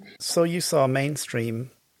interesting. So you saw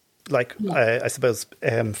mainstream, like, I suppose,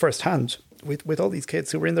 firsthand with all these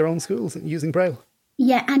kids who were in their own schools and using Braille.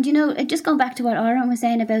 Yeah, and just going back to what Aaron was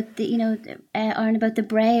saying about Aaron, about the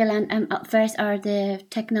Braille and the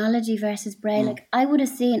technology versus Braille. Like I would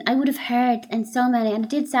have heard in so many, and it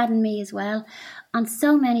did sadden me as well, on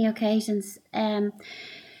so many occasions,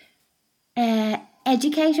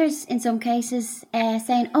 educators in some cases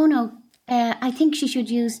saying, "Oh no, I think she should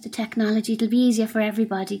use the technology. It'll be easier for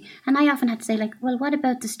everybody." And I often had to say, like, well, what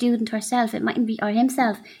about the student herself? It mightn't be, or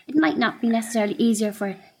himself. It might not be necessarily easier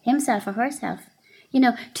for himself or herself,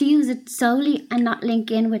 to use it solely and not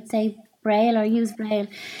link in with, say, Braille or use Braille.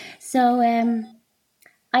 So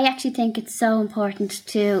I actually think it's so important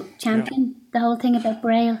to champion the whole thing about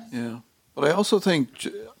Braille. Yeah, but I also think,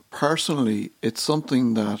 personally, it's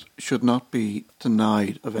something that should not be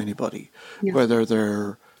denied of anybody, whether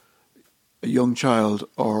they're a young child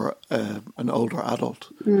or an older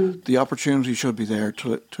adult. The opportunity should be there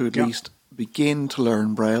to at least begin to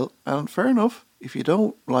learn Braille. And fair enough, if you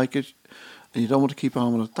don't like it and you don't want to keep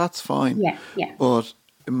on with it, that's fine. Yeah. But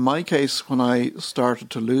in my case, when I started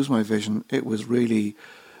to lose my vision, it was really,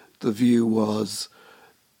 the view was,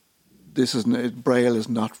 Braille is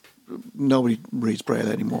not... Nobody reads Braille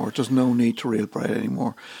anymore. There's no need to read Braille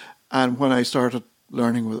anymore. And when I started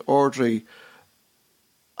learning with Audrey,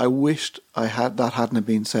 I wished that hadn't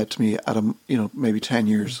been said to me at maybe 10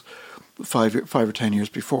 years, 5 or 10 years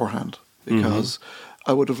beforehand, because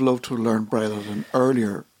I would have loved to have learned Braille at an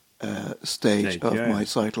earlier stage of my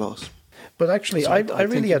sight loss. But actually, so I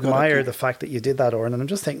really admire the fact that you did that, Oren, and I'm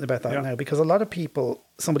just thinking about that now, because a lot of people,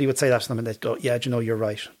 somebody would say that to them and they'd go, yeah, you're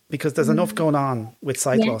right. Because there's enough going on with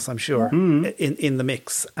sight loss, I'm sure, in the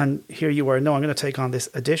mix. And here you were, no, I'm going to take on this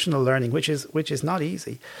additional learning, which is not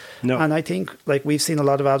easy. No. And I think, like, we've seen a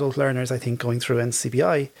lot of adult learners, I think, going through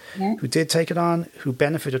NCBI who did take it on, who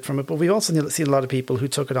benefited from it. But we've also seen a lot of people who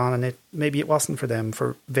took it on and maybe it wasn't for them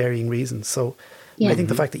for varying reasons. So I think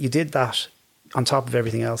the fact that you did that on top of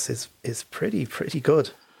everything else is pretty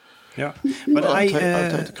good. Yeah, but I'll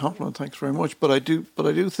take the compliment. Thanks very much. But I do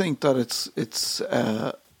think that it's.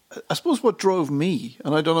 I suppose what drove me,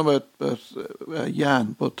 and I don't know about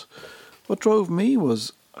Jan, but what drove me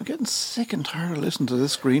was, I'm getting sick and tired of listening to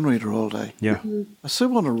this screen reader all day. Yeah, I still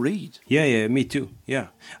want to read. Yeah, me too. Yeah,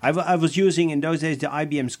 I was using in those days the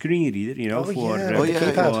IBM screen reader,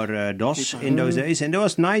 for DOS in those days, and it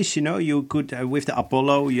was nice. You could with the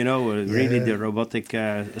Apollo, really the robotic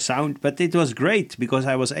sound, but it was great because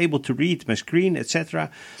I was able to read my screen,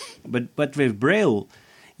 etc. But with Braille,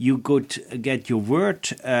 you could get your word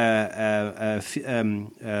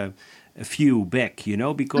view back,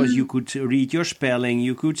 because you could read your spelling,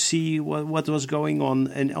 you could see what was going on,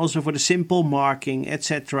 and also for the simple marking,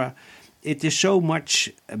 etc. It is so much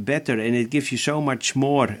better, and it gives you so much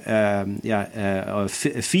more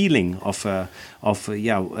feeling of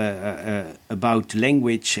about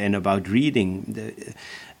language and about reading.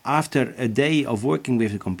 After a day of working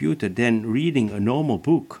with the computer, then reading a normal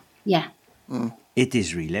book. Yeah. It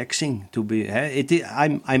is relaxing to be.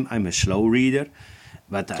 I'm a slow reader,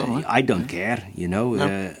 but I don't care.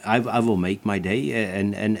 I will make my day,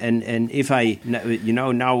 and if I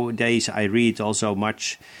nowadays I read also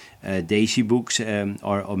much Daisy books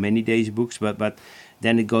or many Daisy books, but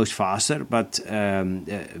then it goes faster. But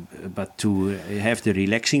to have the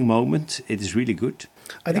relaxing moment, it is really good.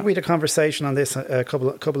 I think we had a conversation on this a couple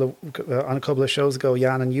of shows ago,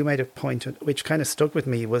 Jan, and you made a point which kind of stuck with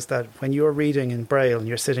me, was that when you're reading in Braille and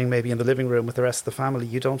you're sitting maybe in the living room with the rest of the family,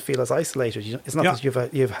 you don't feel as isolated. It's not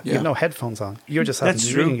that you have no headphones on. You're just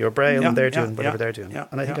reading your Braille and they're doing whatever they're doing.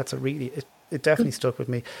 And I think that's it definitely stuck with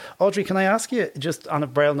me. Audrey, can I ask you just on a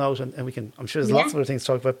Braille note, and we can, I'm sure there's lots of other things to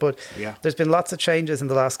talk about, but there's been lots of changes in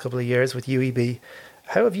the last couple of years with UEB.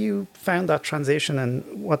 How have you found that transition, and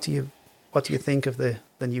what do you think of the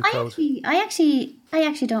new code? I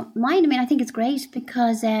actually don't mind. I mean, I think it's great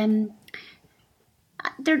because there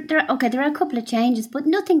are a couple of changes, but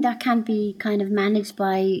nothing that can't be kind of managed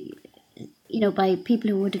by by people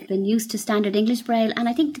who would have been used to standard English Braille. And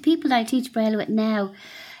I think the people that I teach Braille with now,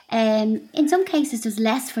 in some cases there's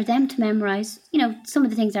less for them to memorise. Some of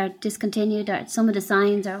the things are discontinued, or some of the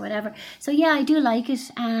signs or whatever. So yeah, I do like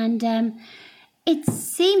it. And it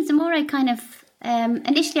seems, the more I kind of,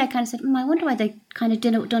 initially I kind of said, I wonder why they kind of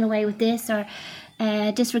done away with this or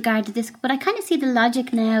disregarded this. But I kind of see the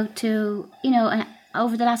logic now to,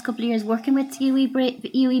 over the last couple of years working with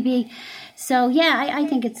UEB. So yeah, I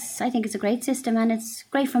think it's a great system, and it's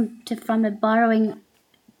great from a borrowing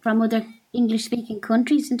from other English speaking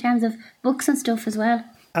countries in terms of books and stuff as well.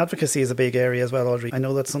 Advocacy is a big area as well, Audrey. I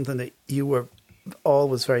know that's something that you were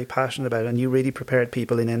always very passionate about, and you really prepared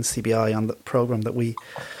people in NCBI on the programme that we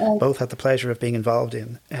both had the pleasure of being involved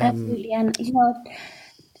in. Absolutely, and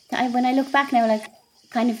when I look back now, like,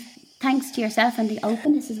 kind of thanks to yourself and the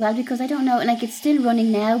openness as well, because I don't know, like, it's still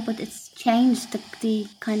running now, but it's changed the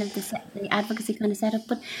kind of the advocacy kind of setup.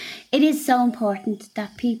 But it is so important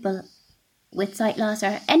that people with sight loss,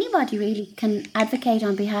 or anybody really, can advocate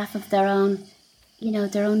on behalf of their own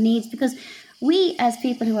needs, because we, as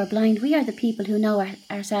people who are blind, we are the people who know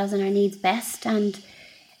ourselves and our needs best. And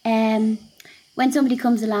when somebody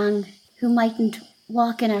comes along who mightn't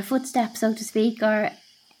walk in our footsteps, so to speak, or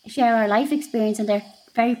share our life experience, and they're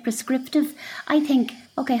very prescriptive, I think,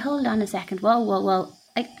 okay, hold on a second, whoa.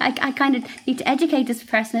 I kind of need to educate this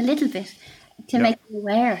person a little bit to make them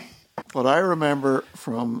aware. What I remember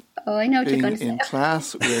from I know what being you're going to in say.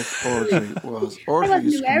 class with Audrey was I Audrey wasn't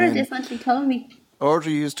used to come aware of in. this until you told me.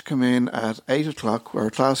 Audrey used to come in at 8 o'clock, where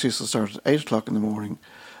class used to start at 8 o'clock in the morning,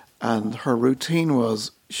 and her routine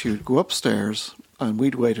was she would go upstairs and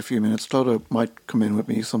we'd wait a few minutes. Clodagh might come in with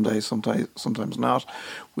me some days, sometimes not.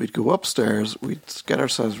 We'd go upstairs, we'd get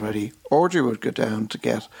ourselves ready. Audrey would go down to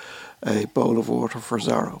get a bowl of water for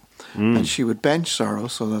Zorro, and she would bench Zorro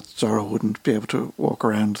so that Zorro wouldn't be able to walk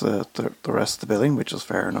around the rest of the building, which is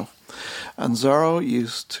fair enough. And Zorro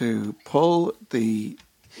used to pull the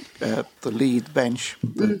lead bench,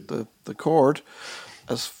 the cord,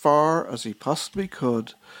 as far as he possibly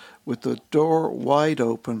could, with the door wide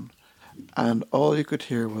open, and all you could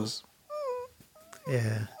hear was,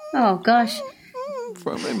 Oh gosh.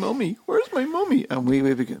 "For my mummy, where's my mummy?" And we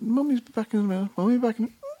would begin, "Mummy's back in a minute, mummy back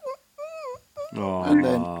in." And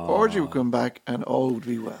then Audrey would come back, and all would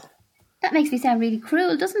be well. That makes me sound really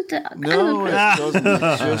cruel, doesn't it? No, it doesn't. It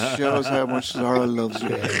just shows how much Zorro loves you.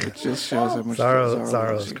 It just shows how much Zorro loves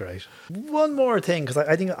Zorro's you. great. One more thing, because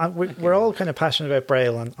I think we're all kind of passionate about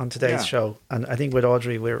Braille on today's show, and I think with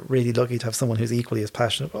Audrey we're really lucky to have someone who's equally as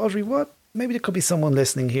passionate. Audrey, maybe there could be someone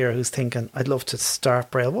listening here who's thinking, I'd love to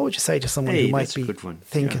start Braille. What would you say to someone who might be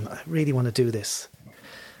thinking, I really want to do this?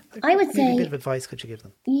 I would say, a bit of advice could you give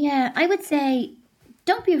them? Yeah, I would say,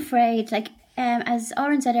 don't be afraid. Like, as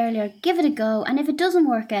Oren said earlier, give it a go, and if it doesn't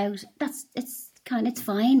work out, it's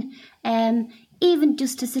fine. Even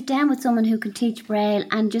just to sit down with someone who can teach Braille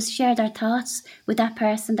and just share their thoughts with that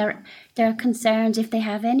person, their concerns if they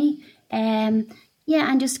have any, and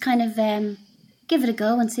just kind of give it a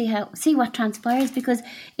go and see what transpires, because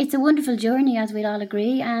it's a wonderful journey, as we'd all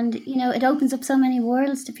agree, and it opens up so many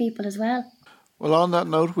worlds to people as well. Well, on that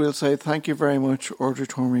note, we'll say thank you very much, Audrey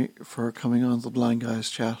Tormey, for coming on the Blind Guys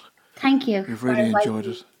Chat. Thank you. We've really enjoyed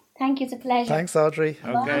it. Thank you, it's a pleasure. Thanks, Audrey.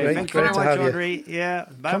 Okay, thanks very much, Audrey. Yeah,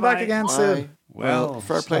 bye. Come back again soon. Well,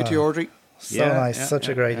 fair play to you, Audrey. So nice, such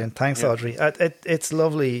a great one. Thanks, Audrey. It's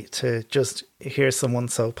lovely to just hear someone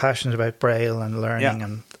so passionate about Braille and learning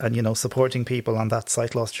and supporting people on that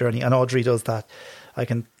sight loss journey. And Audrey does that. I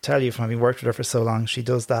can tell you from having worked with her for so long, she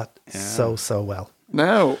does that so well.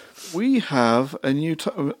 Now, we have a new,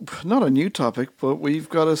 not a new topic, but we've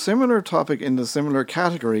got a similar topic in the similar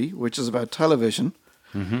category, which is about television.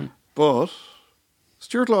 Mm-hmm. But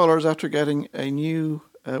Stuart Lawler's after getting a new,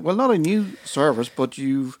 not a new service, but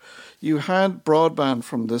you had broadband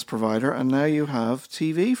from this provider, and now you have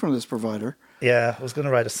TV from this provider. Yeah, I was going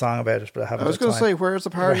to write a song about it, but I haven't. I was going to say, where's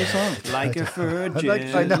the party song? Like a virgin.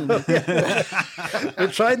 I know.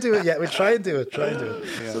 We'll try and do it. Yeah, we'll try and do it.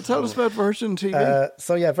 So tell us about Virgin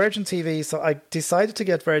TV. Virgin TV. So I decided to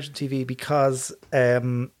get Virgin TV because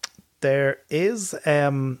There is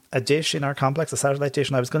a dish in our complex, a satellite dish,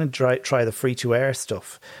 and I was going to try the free-to-air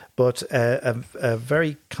stuff, but a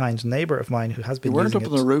very kind neighbour of mine who has been You weren't using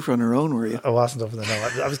up on the roof on your own, were you? I wasn't up on the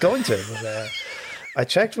no. I was going to, but I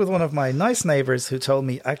checked with one of my nice neighbours who told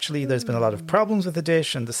me actually there's been a lot of problems with the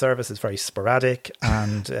dish and the service is very sporadic,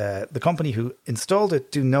 and the company who installed it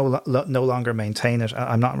do no longer maintain it.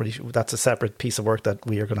 I'm not really sure. That's a separate piece of work that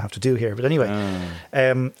we are going to have to do here. But anyway,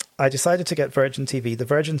 I decided to get Virgin TV, the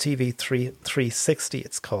Virgin TV 360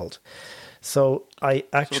 it's called. So I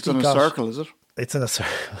actually So it's in got... a circle, is it? It's in a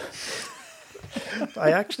circle.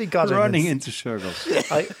 I actually got it. Running into circles.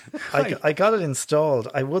 I got it installed.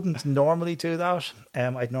 I wouldn't normally do that.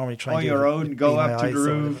 I'd normally try On and do your it own, with go my up to the eyes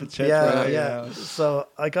roof, on. etc. Yeah. So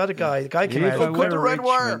I got a guy. The guy came If I out. were the red rich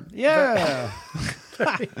wire. man- Yeah.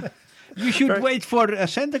 You should wait for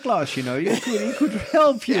Santa Claus, you know. He could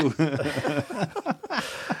help you.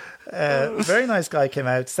 Very nice guy came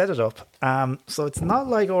out, set it up. So it's not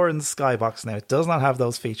like Oran's Skybox now. It does not have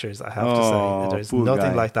those features, I have to Oh, say. There's poor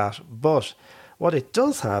nothing guy. like that. But what it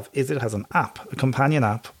does have is it has an app, a companion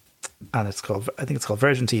app, and I think it's called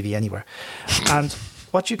Virgin TV Anywhere. And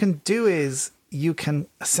what you can do is you can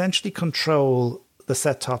essentially control the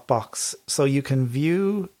set-top box. So you can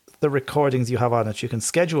view the recordings you have on it. You can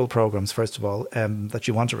schedule programs, first of all, that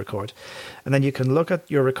you want to record. And then you can look at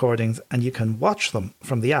your recordings and you can watch them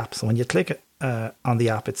from the app. So when you click on the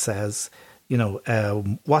app, it says,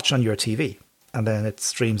 watch on your TV. And then it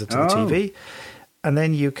streams it to the TV. And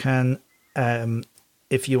then you can,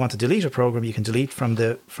 if you want to delete a program, you can delete from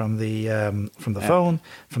the phone,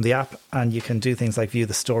 from the app, and you can do things like view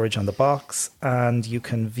the storage on the box, and you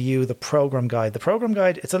can view the program guide. The program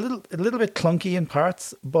guide, it's a little bit clunky in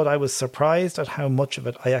parts, but I was surprised at how much of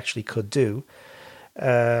it I actually could do,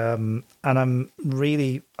 and I'm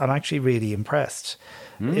actually really impressed.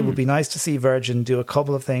 It would be nice to see Virgin do a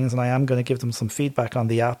couple of things, and I am going to give them some feedback on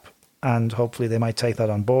the app. And hopefully they might take that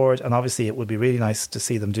on board. And obviously it would be really nice to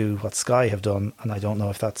see them do what Sky have done. And I don't know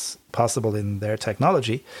if that's possible in their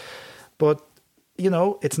technology. But,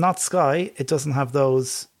 it's not Sky. It doesn't have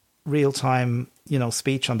those real-time,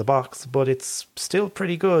 speech on the box. But it's still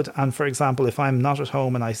pretty good. And, for example, if I'm not at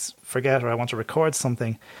home and I forget or I want to record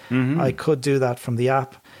something, I could do that from the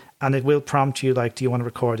app. And it will prompt you, like, do you want to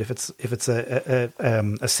record? If it's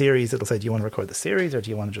a series, it'll say, do you want to record the series or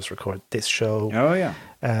do you want to just record this show? Oh, yeah.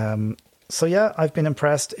 So yeah, I've been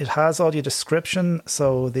impressed. It has audio description,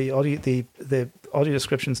 so the audio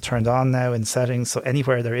description's turned on now in settings. So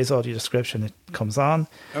anywhere there is audio description, it comes on.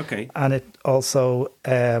 Okay. And it also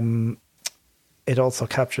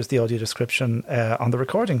captures the audio description on the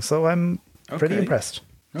recording. So I'm pretty Okay. impressed.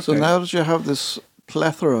 So now that you have this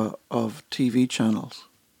plethora of TV channels,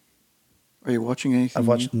 are you watching anything? I've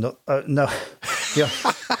watched no. Yeah.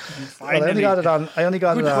 Well, I only got it on. Good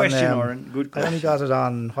question, Oren. Good I only question. got it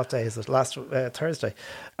on, what day is it? Last Thursday.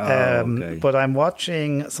 Okay. But I'm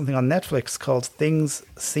watching something on Netflix called Things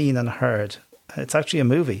Seen and Heard. It's actually a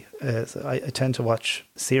movie. So I tend to watch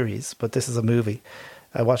series, but this is a movie.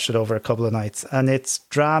 I watched it over a couple of nights, and it's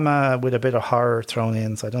drama with a bit of horror thrown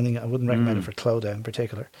in. So I wouldn't recommend it for Clodagh in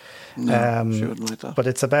particular. No, she wouldn't like that. But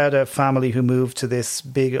it's about a family who moved to this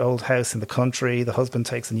big old house in the country. The husband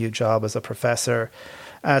takes a new job as a professor.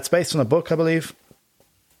 It's based on a book, I believe.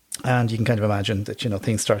 And you can kind of imagine that,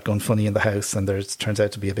 things start going funny in the house, and there turns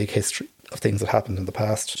out to be a big history of things that happened in the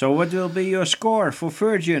past. So what will be your score for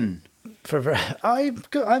Virgin? I'm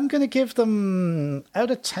going to give them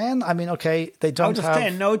out of 10. I mean, okay, they don't Out of have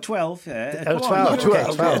 10, no 12. out of 12.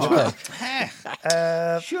 Okay,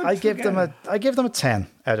 12. Should I give them a 10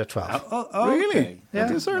 out of 12. Oh, Really? okay. Yeah. At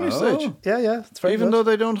this early stage? Yeah, it's very Even good. though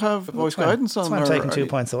they don't have voice That's guidance why on I'm there. taking 2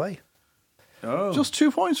 points away. Oh. Just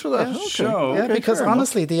 2 points for that. Okay. So- Yeah, Okay, because fair enough.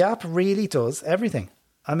 honestly, the app really does everything.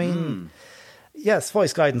 I mean, yes,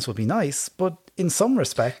 voice guidance would be nice, but in some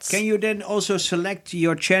respects... Can you then also select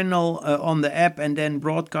your channel on the app and then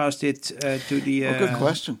broadcast it to the... Oh, good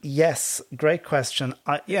question. Yes, great question.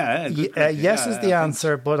 Yeah, good question. Yes Yeah, is I the think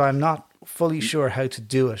answer, but I'm not fully sure how to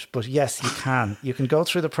do it. But yes, you can. You can go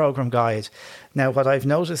through the program guide. Now, what I've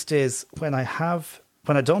noticed is when I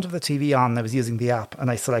don't have the TV on, I was using the app, and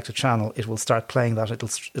I select a channel, it will start playing that.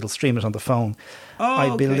 It'll stream it on the phone. I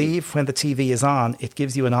okay. believe when the TV is on, it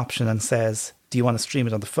gives you an option and says, do you want to stream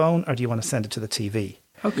it on the phone or do you want to send it to the TV?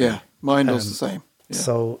 Yeah, mine does the same. Yeah.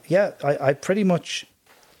 So, yeah, I pretty much,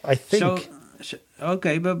 I think... So,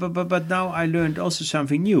 okay, but now I learned also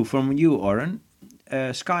something new from you, Oren.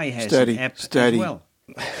 Sky has Steady, an app steady. as well.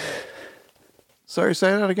 Sorry,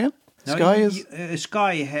 say that again? No, Sky is...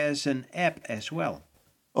 Sky has an app as well.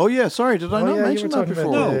 Oh yeah, sorry, did I Oh, not yeah, you mention were that talking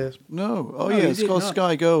before? about No. Oh No, yeah, you it's did called not.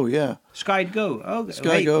 Sky Go. Yeah, Sky Go. Oh,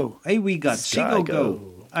 Sky hey, Go. Hey, we got Sky Sigo Go.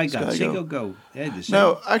 Go. I got Sky Go. Sigo Go. Yeah, the same.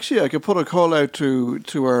 Now, actually, I could put a call out to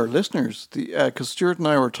our listeners, because Stuart and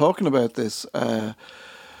I were talking about this a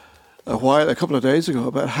couple of days ago,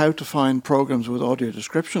 about how to find programs with audio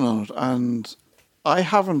description on it, and I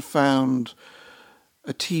haven't found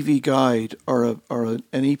a TV guide or an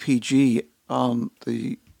EPG on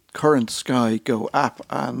the current Sky Go app,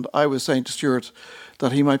 and I was saying to Stuart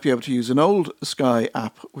that he might be able to use an old Sky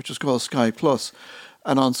app, which is called Sky Plus.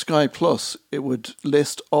 And on Sky Plus, it would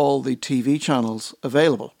list all the TV channels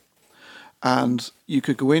available. And you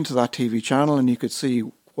could go into that TV channel and you could see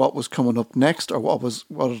what was coming up next, or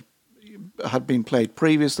what had been played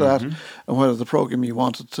previous to that, and whether the program you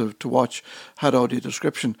wanted to watch had audio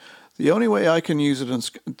description. The only way I can use it in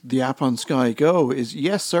the app on Sky Go is,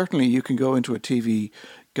 yes, certainly you can go into a TV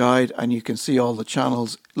guide and you can see all the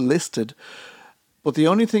channels listed. But the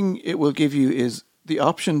only thing it will give you is the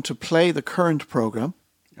option to play the current program,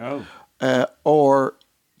 or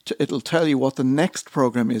it'll tell you what the next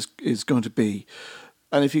program is going to be.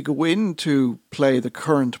 And if you go in to play the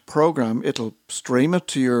current program, it'll stream it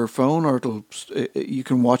to your phone, or you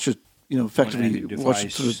can watch it, effectively watch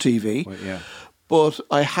it to the TV. Well, yeah. But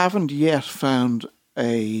I haven't yet found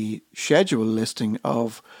a schedule listing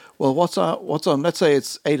of, well, what's on. Let's say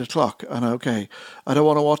it's 8:00, and okay, I don't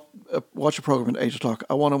want to watch a program at 8:00.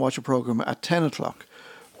 I want to watch a program at 10:00.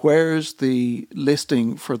 Where's the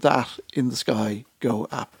listing for that in the Sky Go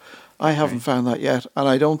app? I haven't found that yet, and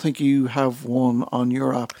I don't think you have one on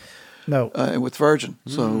your app. No, with Virgin.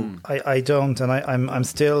 So I don't, and I'm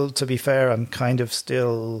still, to be fair, I'm kind of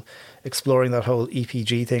still exploring that whole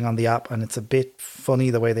EPG thing on the app, and it's a bit funny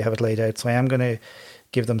the way they have it laid out. So I am going to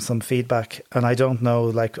give them some feedback, and I don't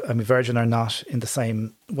know, Virgin are not in the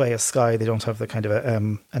same way as Sky. They don't have the kind of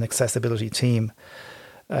an accessibility team.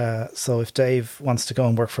 So if Dave wants to go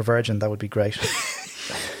and work for Virgin, that would be great.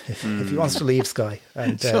 If he wants to leave Sky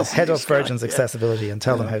and head up Virgin's accessibility and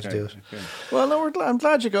tell them how to do it. Okay. Well, no, I'm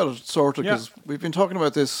glad you got it sorted, because we've been talking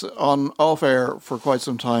about this off air for quite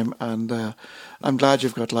some time, and I'm glad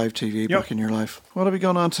you've got live TV back in your life. What are we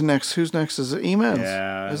going on to next? Who's next? Is it emails?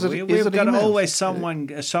 Yeah, is it we've got emails? always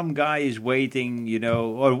some guy is waiting,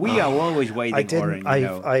 or we are always waiting for it.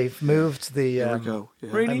 I've moved the. There we go. Yeah.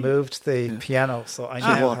 Really? I moved the piano, so I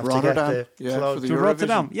now have Rotterdam? to get the Yeah, plug. for the To Eurovision.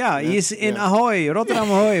 Rotterdam. Yeah, he's in Ahoy, Rotterdam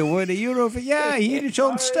Ahoy, where the Eurovision. Yeah, he is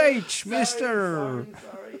on stage, Mister.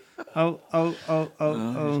 Oh.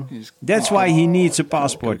 That's why he needs a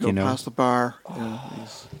passport, Go past the bar.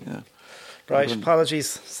 Yeah. Right, apologies.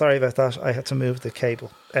 Sorry about that. I had to move the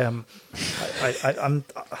cable. I'm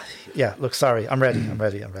sorry. I'm ready.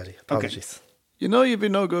 Apologies. You'd be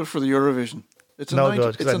no good for the Eurovision. It's a No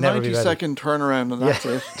good, 'cause It's a I'd never be 90-second turnaround, and that's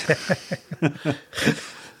it.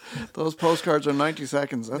 Those postcards are 90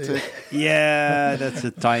 seconds. That's it. Yeah, that's a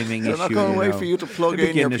timing They're issue. not going to wait for you to plug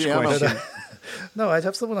in your beginner's piano. question. No, I'd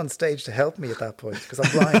have someone on stage to help me at that point because I'm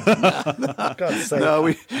blind. God's sake.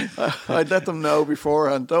 No, I'd let them know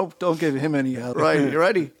beforehand. Don't give him any help. Right, you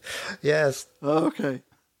ready? Yes. Okay.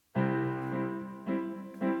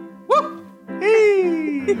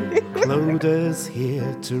 Clodagh's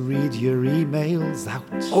here to read your emails out.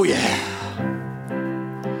 Oh yeah.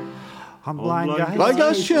 I'm Blind Guys. Blind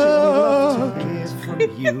Guys Show. Love to hear from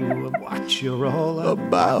you and what you're all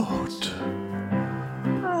About.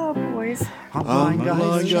 Oh, boys. I'm Blind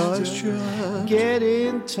Blind Guys. Guys Show. Get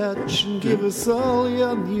in touch and give us all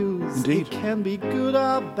your news. Indeed. It can be good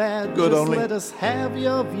or bad. Good Just only. let us have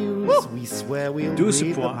your views. We swear we'll Do read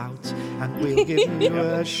support. them out and we'll give you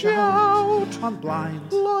a shout on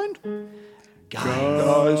Blind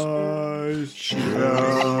Guys.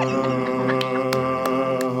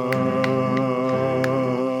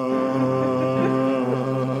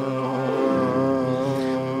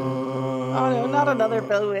 Oh, no, not another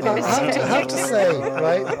Bill Withers. I have to say,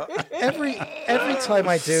 right? Every time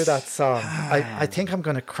I do that song, I think I'm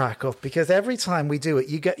going to crack up because every time we do it,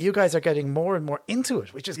 you guys are getting more and more into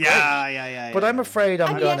it, which is great. Yeah. But I'm afraid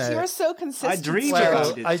I'm And going yet you're to. so I consistent. dream Well,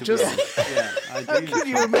 about it. I to just- be honest. I How dream can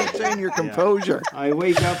you maintain your composure? I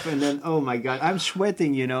wake up and then, oh my God, I'm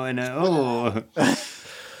sweating, and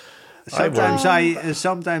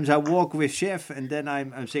sometimes I walk with Chef and then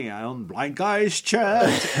I'm singing on Blind Guys Chat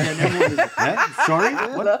and then everyone is, sorry,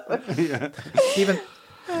 what? Yeah. Even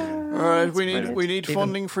All right, we need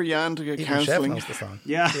funding for Jan to get Chef counselling. knows the song.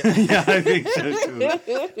 Yeah, I think so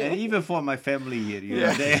too. And even for my family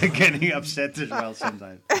here, they are getting upset as well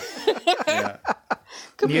sometimes. Yeah.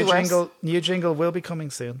 Could be worse. New jingle will be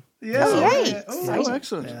coming soon. Yeah. Oh, yay. Oh,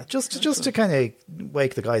 excellent. Yeah, just to kind of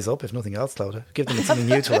wake the guys up, if nothing else, Clodagh. Give them something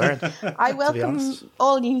new to learn. I welcome honest.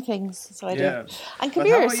 all new things. So I do. Yeah. And But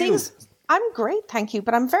Kabir, how are you? I'm great, thank you.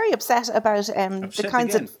 But I'm very upset about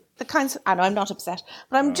the kinds. I know I'm not upset,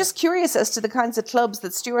 but I'm just curious as to the kinds of clubs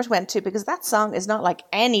that Stuart went to, because that song is not like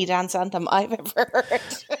any dance anthem I've ever heard.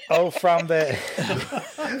 Oh, from the.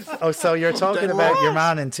 Oh, so you're talking about your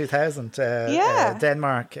man in 2000, Yeah.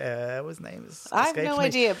 Denmark. His name is. I have escaped no me.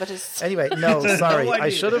 idea, but it's Anyway, no, sorry. No I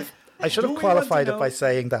idea. should have. I should Do have we want to qualified it know? by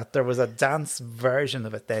saying that there was a dance version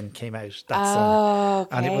of it then came out that summer,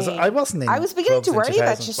 and it was. okay. I wasn't in. I was beginning clubs to in worry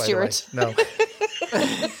about 2000, you, by the way. Stuart. No,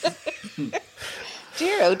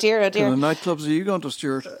 dear, oh dear, oh And the dear. nightclubs are you going to,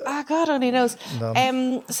 Stuart? Ah, God only knows. So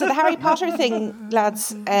the Harry Potter thing,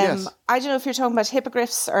 lads. Yes. I don't know if you're talking about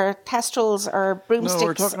hippogriffs or kestrels or No, broomsticks.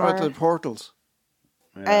 we're talking about the portals,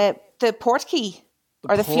 the Portkey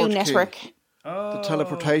or the Flume Portkey. Network. the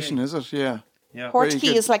teleportation, is it? Yeah. Yeah. Where you Portkey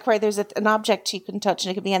get- is like where there's an object you can touch,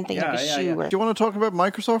 and it could be anything, like a Yeah, shoe. yeah. Or, Do you want to talk about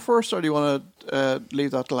Microsoft first, or do you want to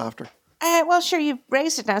leave that till after? well, sure, you've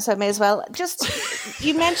raised it now, so I may as well. Just,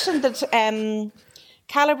 you mentioned that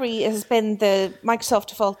Calibri has been the Microsoft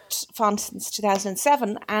default font since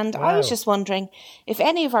 2007, and I was Wow. just wondering if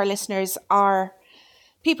any of our listeners are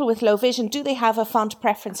people with low vision, do they have a font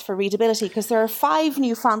preference for readability? Because there are 5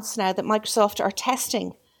 new fonts now that Microsoft are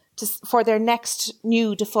testing for their next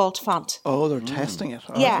new default font. Oh, they're testing it.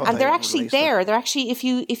 Oh, I Yeah, thought and they they're actually released it. there. They're actually, if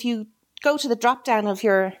you go to the drop down of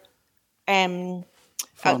your,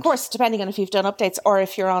 of course, depending on if you've done updates or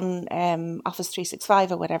if you're on Office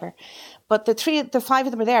 365 or whatever. But the 5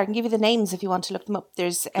 of them are there. I can give you the names if you want to look them up.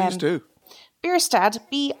 There's Please do. Bierstadt,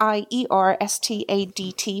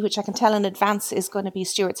 Bierstadt, which I can tell in advance is going to be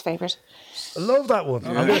Stuart's favourite. I love that one.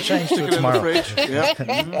 I'm going to change to Stick it it in the tomorrow. fridge. Yeah.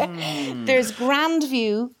 There's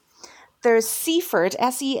Grandview. There's Seaford,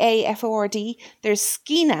 Seaford. There's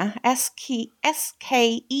Skeena, Skeena.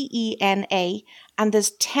 And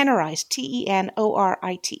there's Tenorite,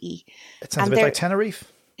 Tenorite. It sounds And a bit they're- like Tenerife.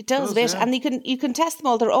 It does a bit, and you can test them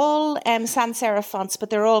all. They're all sans serif fonts, but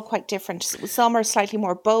they're all quite different. Some are slightly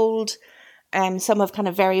more bold, some have kind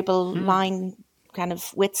of variable line kind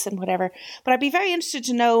of widths and whatever. But I'd be very interested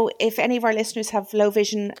to know if any of our listeners have low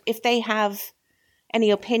vision, if they have any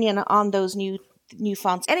opinion on those new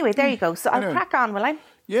fonts. Anyway, there you go. So I'll crack on, will I?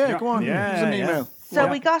 Yeah, go on. Yeah, Here's an yeah. email. So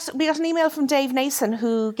we got an email from Dave Nason,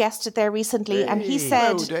 who guested there recently, and he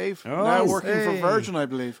said, Hello, Dave. Now working for Virgin, I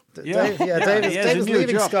believe. Dave's he has a leaving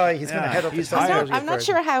new job. Sky. He's going to Yeah, head up he's the hired. I'm not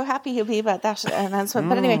sure how happy he'll be about that announcement,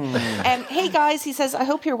 but anyway. Hey guys, he says, I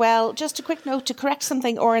hope you're well. Just a quick note to correct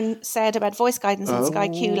something Oren said about voice guidance on Sky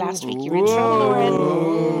Q last week. You were in trouble, Oren.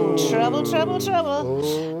 Trouble.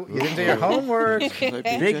 Oh, you didn't do your homework.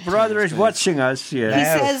 Big Brother is watching us.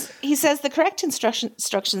 Yeah. He says the correct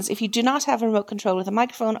instructions if you do not have a remote control with a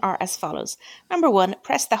microphone are as follows. Number 1,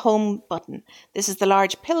 press the home button. This is the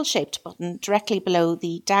large pill-shaped button directly below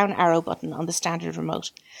the down arrow button on the standard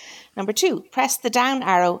remote. Number 2, press the down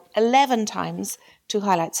arrow 11 times to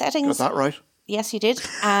highlight settings. Got that right. Yes, you did.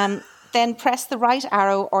 Then press the right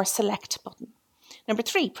arrow or select button. Number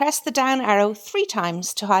 3, press the down arrow 3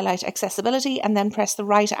 times to highlight accessibility, and then press the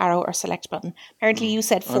right arrow or select button. Apparently you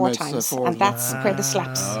said 4 might say times, 4, and that's where the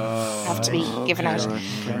slaps have to be given out.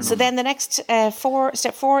 So then the next step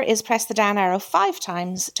 4 is press the down arrow 5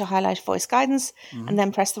 times to highlight voice guidance, and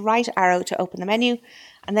then press the right arrow to open the menu.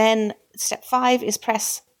 And then step 5 is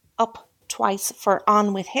press up twice for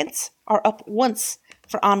on with hints, or up once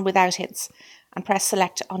for on without hints, and press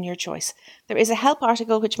select on your choice. There is a help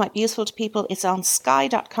article which might be useful to people. It's on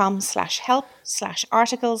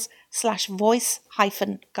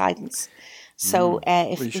sky.com/help/articles/voice-guidance. So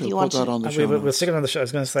if We should you put want that to... on the show. We'll stick it on the show. I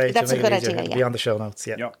was going to say That's to a make good it easier, idea, it'll be yeah. on the show notes.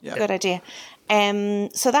 Yeah. Good idea.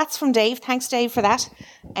 So that's from Dave. Thanks, Dave, for that.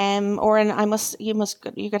 Oren, you're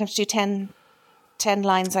going to have to do 10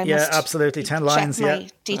 lines. I Yeah, must absolutely. 10 lines, check my yeah.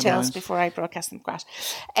 details before I broadcast them. Great.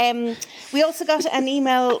 We also got an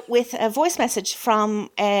email with a voice message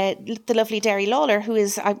from the lovely Derry Lawler, who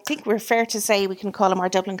is, I think we're fair to say we can call him our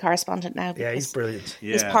Dublin correspondent now. Yeah, he's because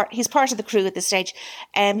brilliant. He's part of the crew at this stage.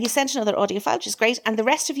 He sent another audio file, which is great. And the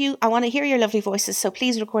rest of you, I want to hear your lovely voices, so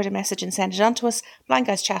please record a message and send it on to us,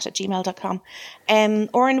 blindguyschat@gmail.com.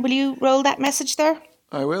 Oren, will you roll that message there?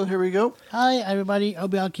 I will. Here we go. Hi everybody,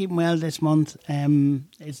 hope you all keeping well this month.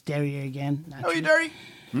 It's Derry here again. How are you, Derry?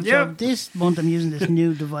 So this month I'm using this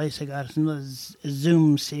new device I got. It's another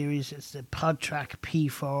Zoom series. It's the PodTrack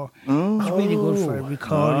P4. It's really good for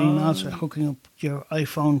recording and also hooking up your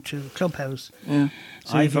iPhone to Clubhouse. Yeah.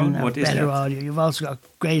 So you iPhone, can have what is better that? audio. You've also got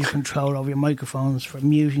greater control over your microphones for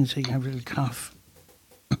muting, so you can have a little cough.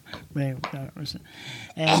 Yeah, it's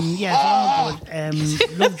all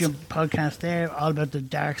good. Loved your podcast there, all about the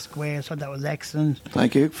dark squares. Thought that was excellent.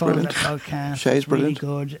 Thank you. Followed Brilliant. that podcast. Shay's It's really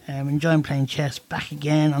brilliant. good. Enjoying playing chess back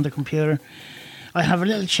again on the computer. I have a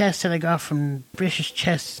little chess that I got from British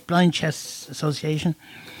Blind Chess Association.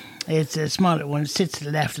 It's a smaller one. It sits to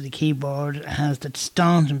the left of the keyboard. It has the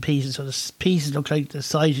staunton pieces, so the pieces look like the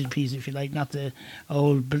sighted pieces, if you like, not the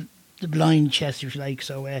old the blind chess, if you like.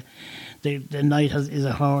 So the knight is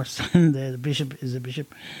a horse, and the bishop is a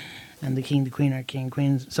bishop, and the king, the queen are king and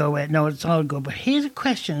queens. So no, it's all good. But here's a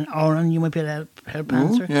question, Oren, you might be able to help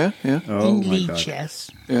answer. Yeah. In lead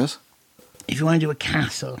chess, Yes. if you want to do a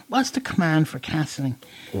castle, what's the command for castling?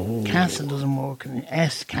 Castle doesn't work. And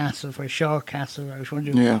S castle for a short castle, or if you want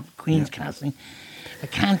to do queen's castling. I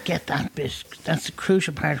can't get that bit. That's a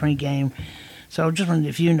crucial part of my game. So I just wondering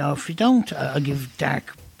if you know. If you don't, I'll give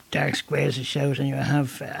Dark Squares a shout, and you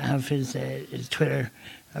have his Twitter.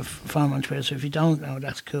 I've follow him on Twitter. So if you don't know,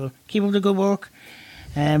 that's cool. Keep up the good work.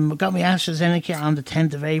 Got my AstraZeneca on the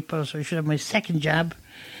 10th of April, so I should have my second jab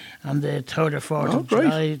on the 3rd or 4th of great.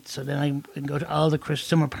 July, so then I can go to all the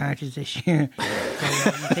summer parties this year.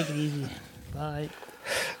 So take it easy. Bye.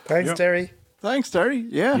 Thanks, Terry. Thanks, Terry.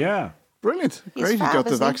 Yeah. Yeah. Brilliant. He's Great. He fab, got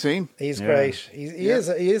the isn't he? vaccine. He's great. He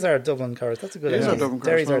is our Dublin correspondent. That's a good He is our idea. Dublin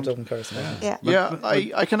Terry's our correspondent. Dublin correspondent.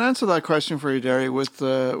 Yeah. I can answer that question for you, Derry, with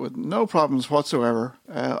no problems whatsoever.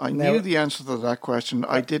 I knew the answer to that question.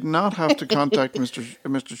 I did not have to contact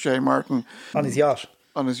Mr. Shay Martin On his yacht.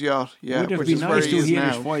 on his yacht. Yeah, Would have which been is where nice he to is hear now.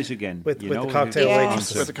 his voice again. With you know, the cocktail Yeah.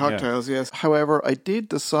 waitresses. With the cocktails, yes. However, I did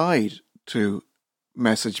decide to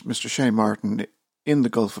message Mr. Shay Martin in the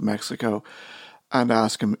Gulf of Mexico and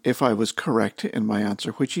ask him if I was correct in my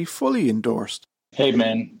answer, which he fully endorsed. Hey,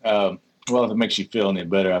 man. Well, if it makes you feel any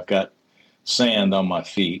better, I've got sand on my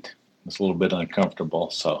feet. It's a little bit uncomfortable,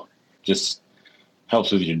 so just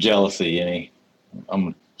helps with your jealousy.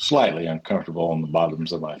 I'm slightly uncomfortable on the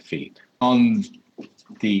bottoms of my feet. On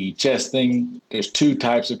the chess thing, there's two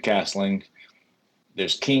types of castling.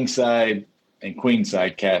 There's kingside and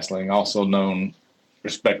queenside castling, also known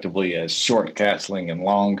respectively as short castling and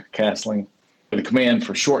long castling. The command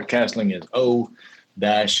for short castling is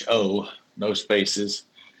O-O, no spaces,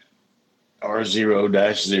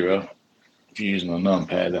 R0-0. If you're using a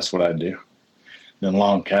numpad, that's what I do. Then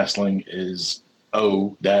long castling is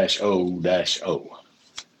O-O-O.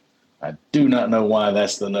 I do not know why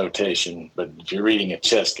that's the notation, but if you're reading a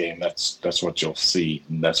chess game, that's what you'll see,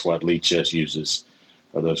 and that's what Lead Chess uses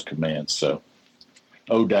for those commands. So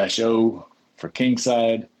O-O for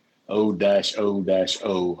kingside,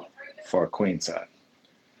 O-O-O for queenside.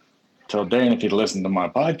 Tell Darren if he'd listened to my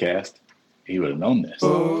podcast, he would have known this.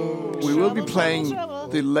 We will be playing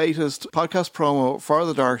the latest podcast promo for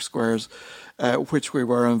the Dark Squares, which we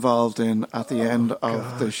were involved in at the end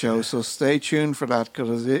of the show. So stay tuned for that,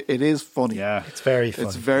 because it is funny. Yeah. It's very funny.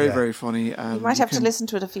 It's very funny. And You might have to listen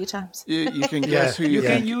to it a few times. You can guess who You you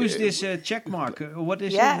can use this check mark. What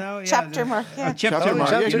is it now? Chapter mark. Yeah. Chapter mark.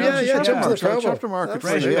 chapter, you know, yeah, so- jump to the promo. Chapter mark.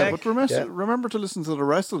 Absolutely. Yeah, back. but remember to listen to the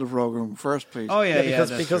rest of the program first, please. Oh yeah,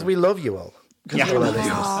 Because we love you all. Yeah. We love you. You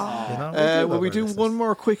know, Will we do one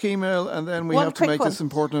more quick email and then we One have to quick make one. this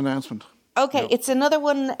important announcement? Okay, it's another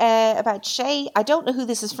one about Shay. I don't know who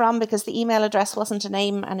this is from because the email address wasn't a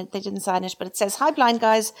name and they didn't sign it, but it says, "Hi, blind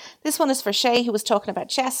guys. This one is for Shay, who was talking about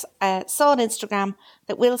chess. Saw on Instagram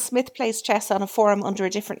that Will Smith plays chess on a forum under a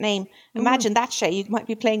different name. Imagine that, Shay. You might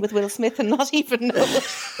be playing with Will Smith and not even know it."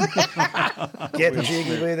 Getting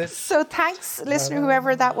jiggy with it. So thanks, listener,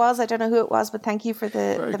 whoever that was. I don't know who it was, but thank you for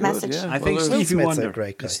the good, message. yeah. I think Well, Stevie Smith's a Wonder.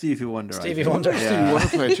 great guy. It's Stevie Wonder. I Stevie think. Wonder. You want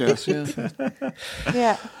to play chess, yeah.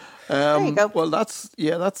 Yeah. There you go. Well, that's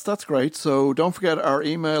great. So don't forget, our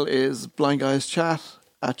email is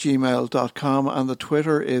blindguyschat@gmail.com and the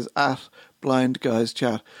Twitter is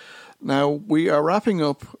 @blindguyschat. Now, we are wrapping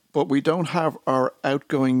up, but we don't have our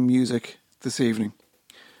outgoing music this evening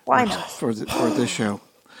Why not? for this show.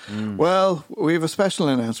 Well, we have a special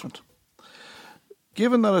announcement.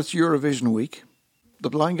 Given that it's Eurovision week, the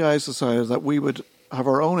Blind Guys decided that we would have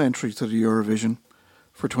our own entry to the Eurovision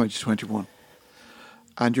for 2021.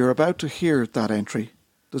 And you're about to hear that entry.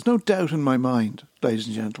 There's no doubt in my mind, ladies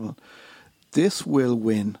and gentlemen, this will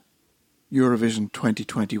win Eurovision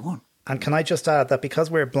 2021. And can I just add that because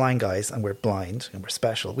we're blind guys and we're blind and we're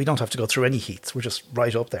special, we don't have to go through any heats. We're just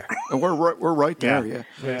right up there. And we're right there, yeah.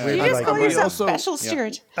 You just call yourself also- special,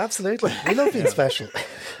 Stuart. Absolutely. We love being special.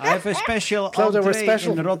 I have a special Claudia, we're entree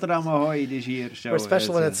special. in Rotterdam Ahoy this year. So We're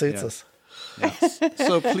special when it suits yeah. us.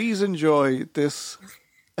 So please enjoy this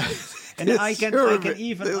And I can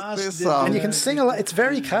even ask this the, song. And you can sing a lot. It's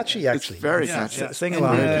very catchy, actually. It's very catchy. Sing and,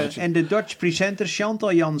 along. and the Dutch presenters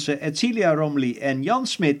Chantal Jansen, Celia Romley, and Jan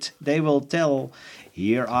Smit, they will tell,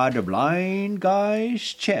 here are the blind guys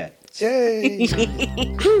chat. Yay!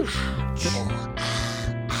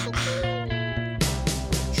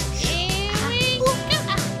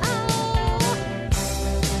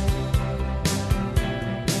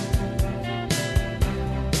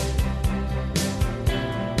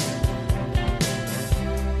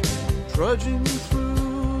 Trudging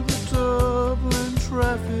through the Dublin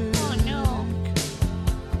traffic. Oh no.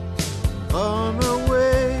 On our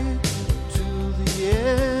way to the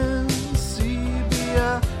NCBI.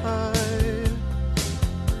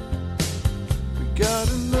 We got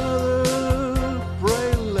another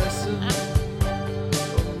braille lesson.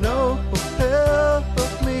 No help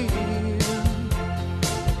of me.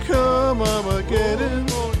 Come Armageddon,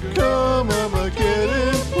 come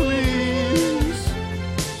Armageddon, please.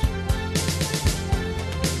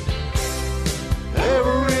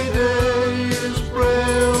 Every day is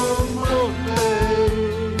Braille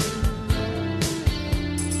Monday.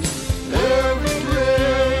 Every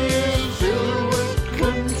day is filled with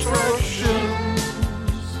contractions.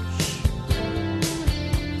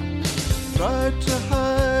 Tried to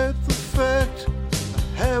hide the fact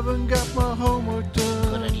I haven't got my homework done.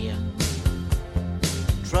 Good idea.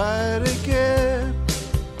 Try to get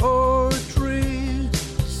poetry,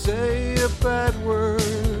 say a bad word.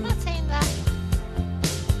 I'm not saying that.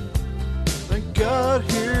 Thank God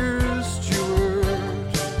here's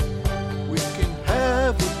Stuart. We can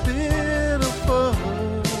have a bit of fun.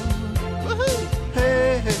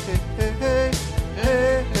 Hey, hey, hey, hey, hey,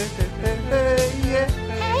 hey, hey, hey, hey, yeah.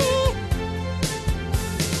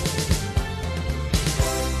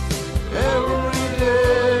 Every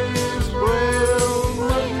day is Braille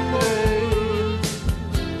Monday.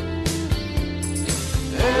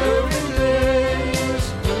 Every day is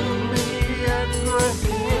gloomy and gray.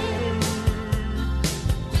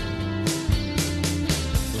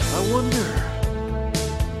 I wonder,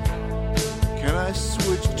 can I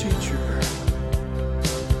switch teacher?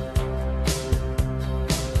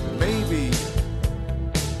 Maybe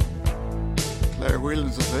Claire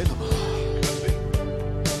Whelan's available.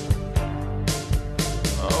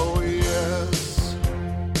 Oh yes.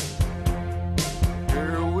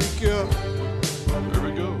 Here we go. Here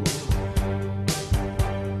we go.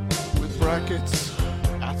 With brackets.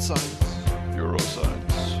 At science,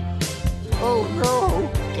 Euroscience, Oh no.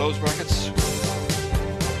 close brackets.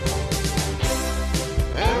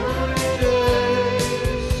 Every day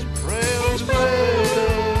is Braille Day.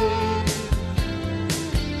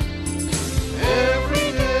 Every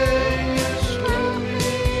day is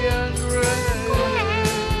gloomy and gray.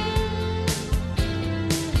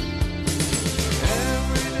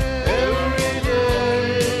 Every day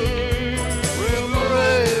will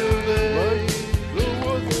Braille Day.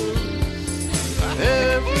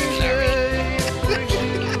 Every day brings you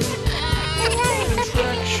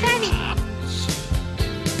contractions.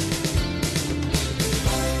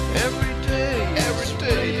 Every day,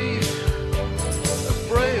 a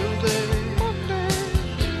Braille Day.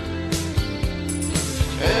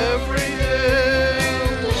 Every day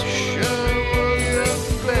is showing and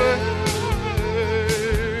play.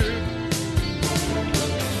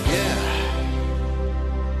 Yeah.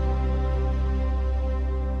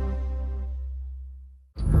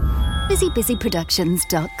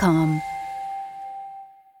 BusyBusyProductions.com.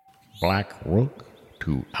 Black Rook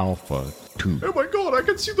to Alpha 2. Oh my God, I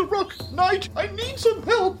can see the rock. Knight, I need some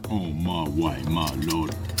help. Oh, my white, my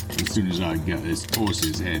lord. As soon as I got this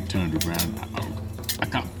horse's head turned around, I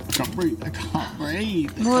can't breathe. I can't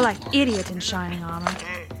breathe. More like idiot in shining armor.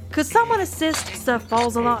 Could someone assist Sir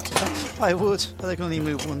Falls-a-Lot? I would, but I can only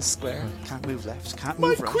move one square. Can't move left, can't My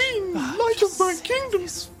move right. queen, light of my kingdom.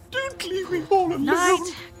 Don't leave me all alone.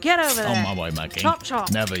 Knight, get over there. On my way, my king. Chop,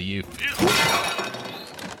 chop. Never you.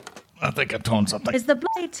 I think I torn something. Is the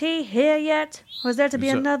bloody tea here yet? Or is there to be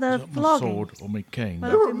another flogging? Sword or my cane?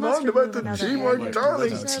 Well, Never we must mind about the remove tea, another my head.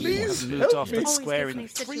 darling. So Please Moved help off me. that square in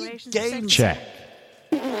Always 3 situations games. Check.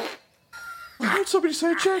 I heard somebody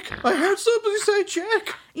say check. I heard somebody say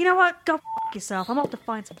check. You know what? Go f*** yourself. I'm off to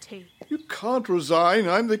find some tea. You can't resign.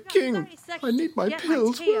 I'm the king. 30 seconds I need my to get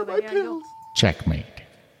pills. tea Where are over my here, pills? Checkmate.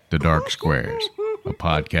 The Dark Squares. A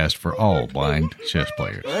podcast for all blind chess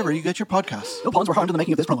players. Wherever you get your podcasts. No pawns were harmed in the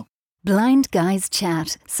making of this promo. Blind Guys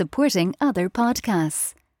Chat, supporting other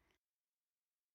podcasts.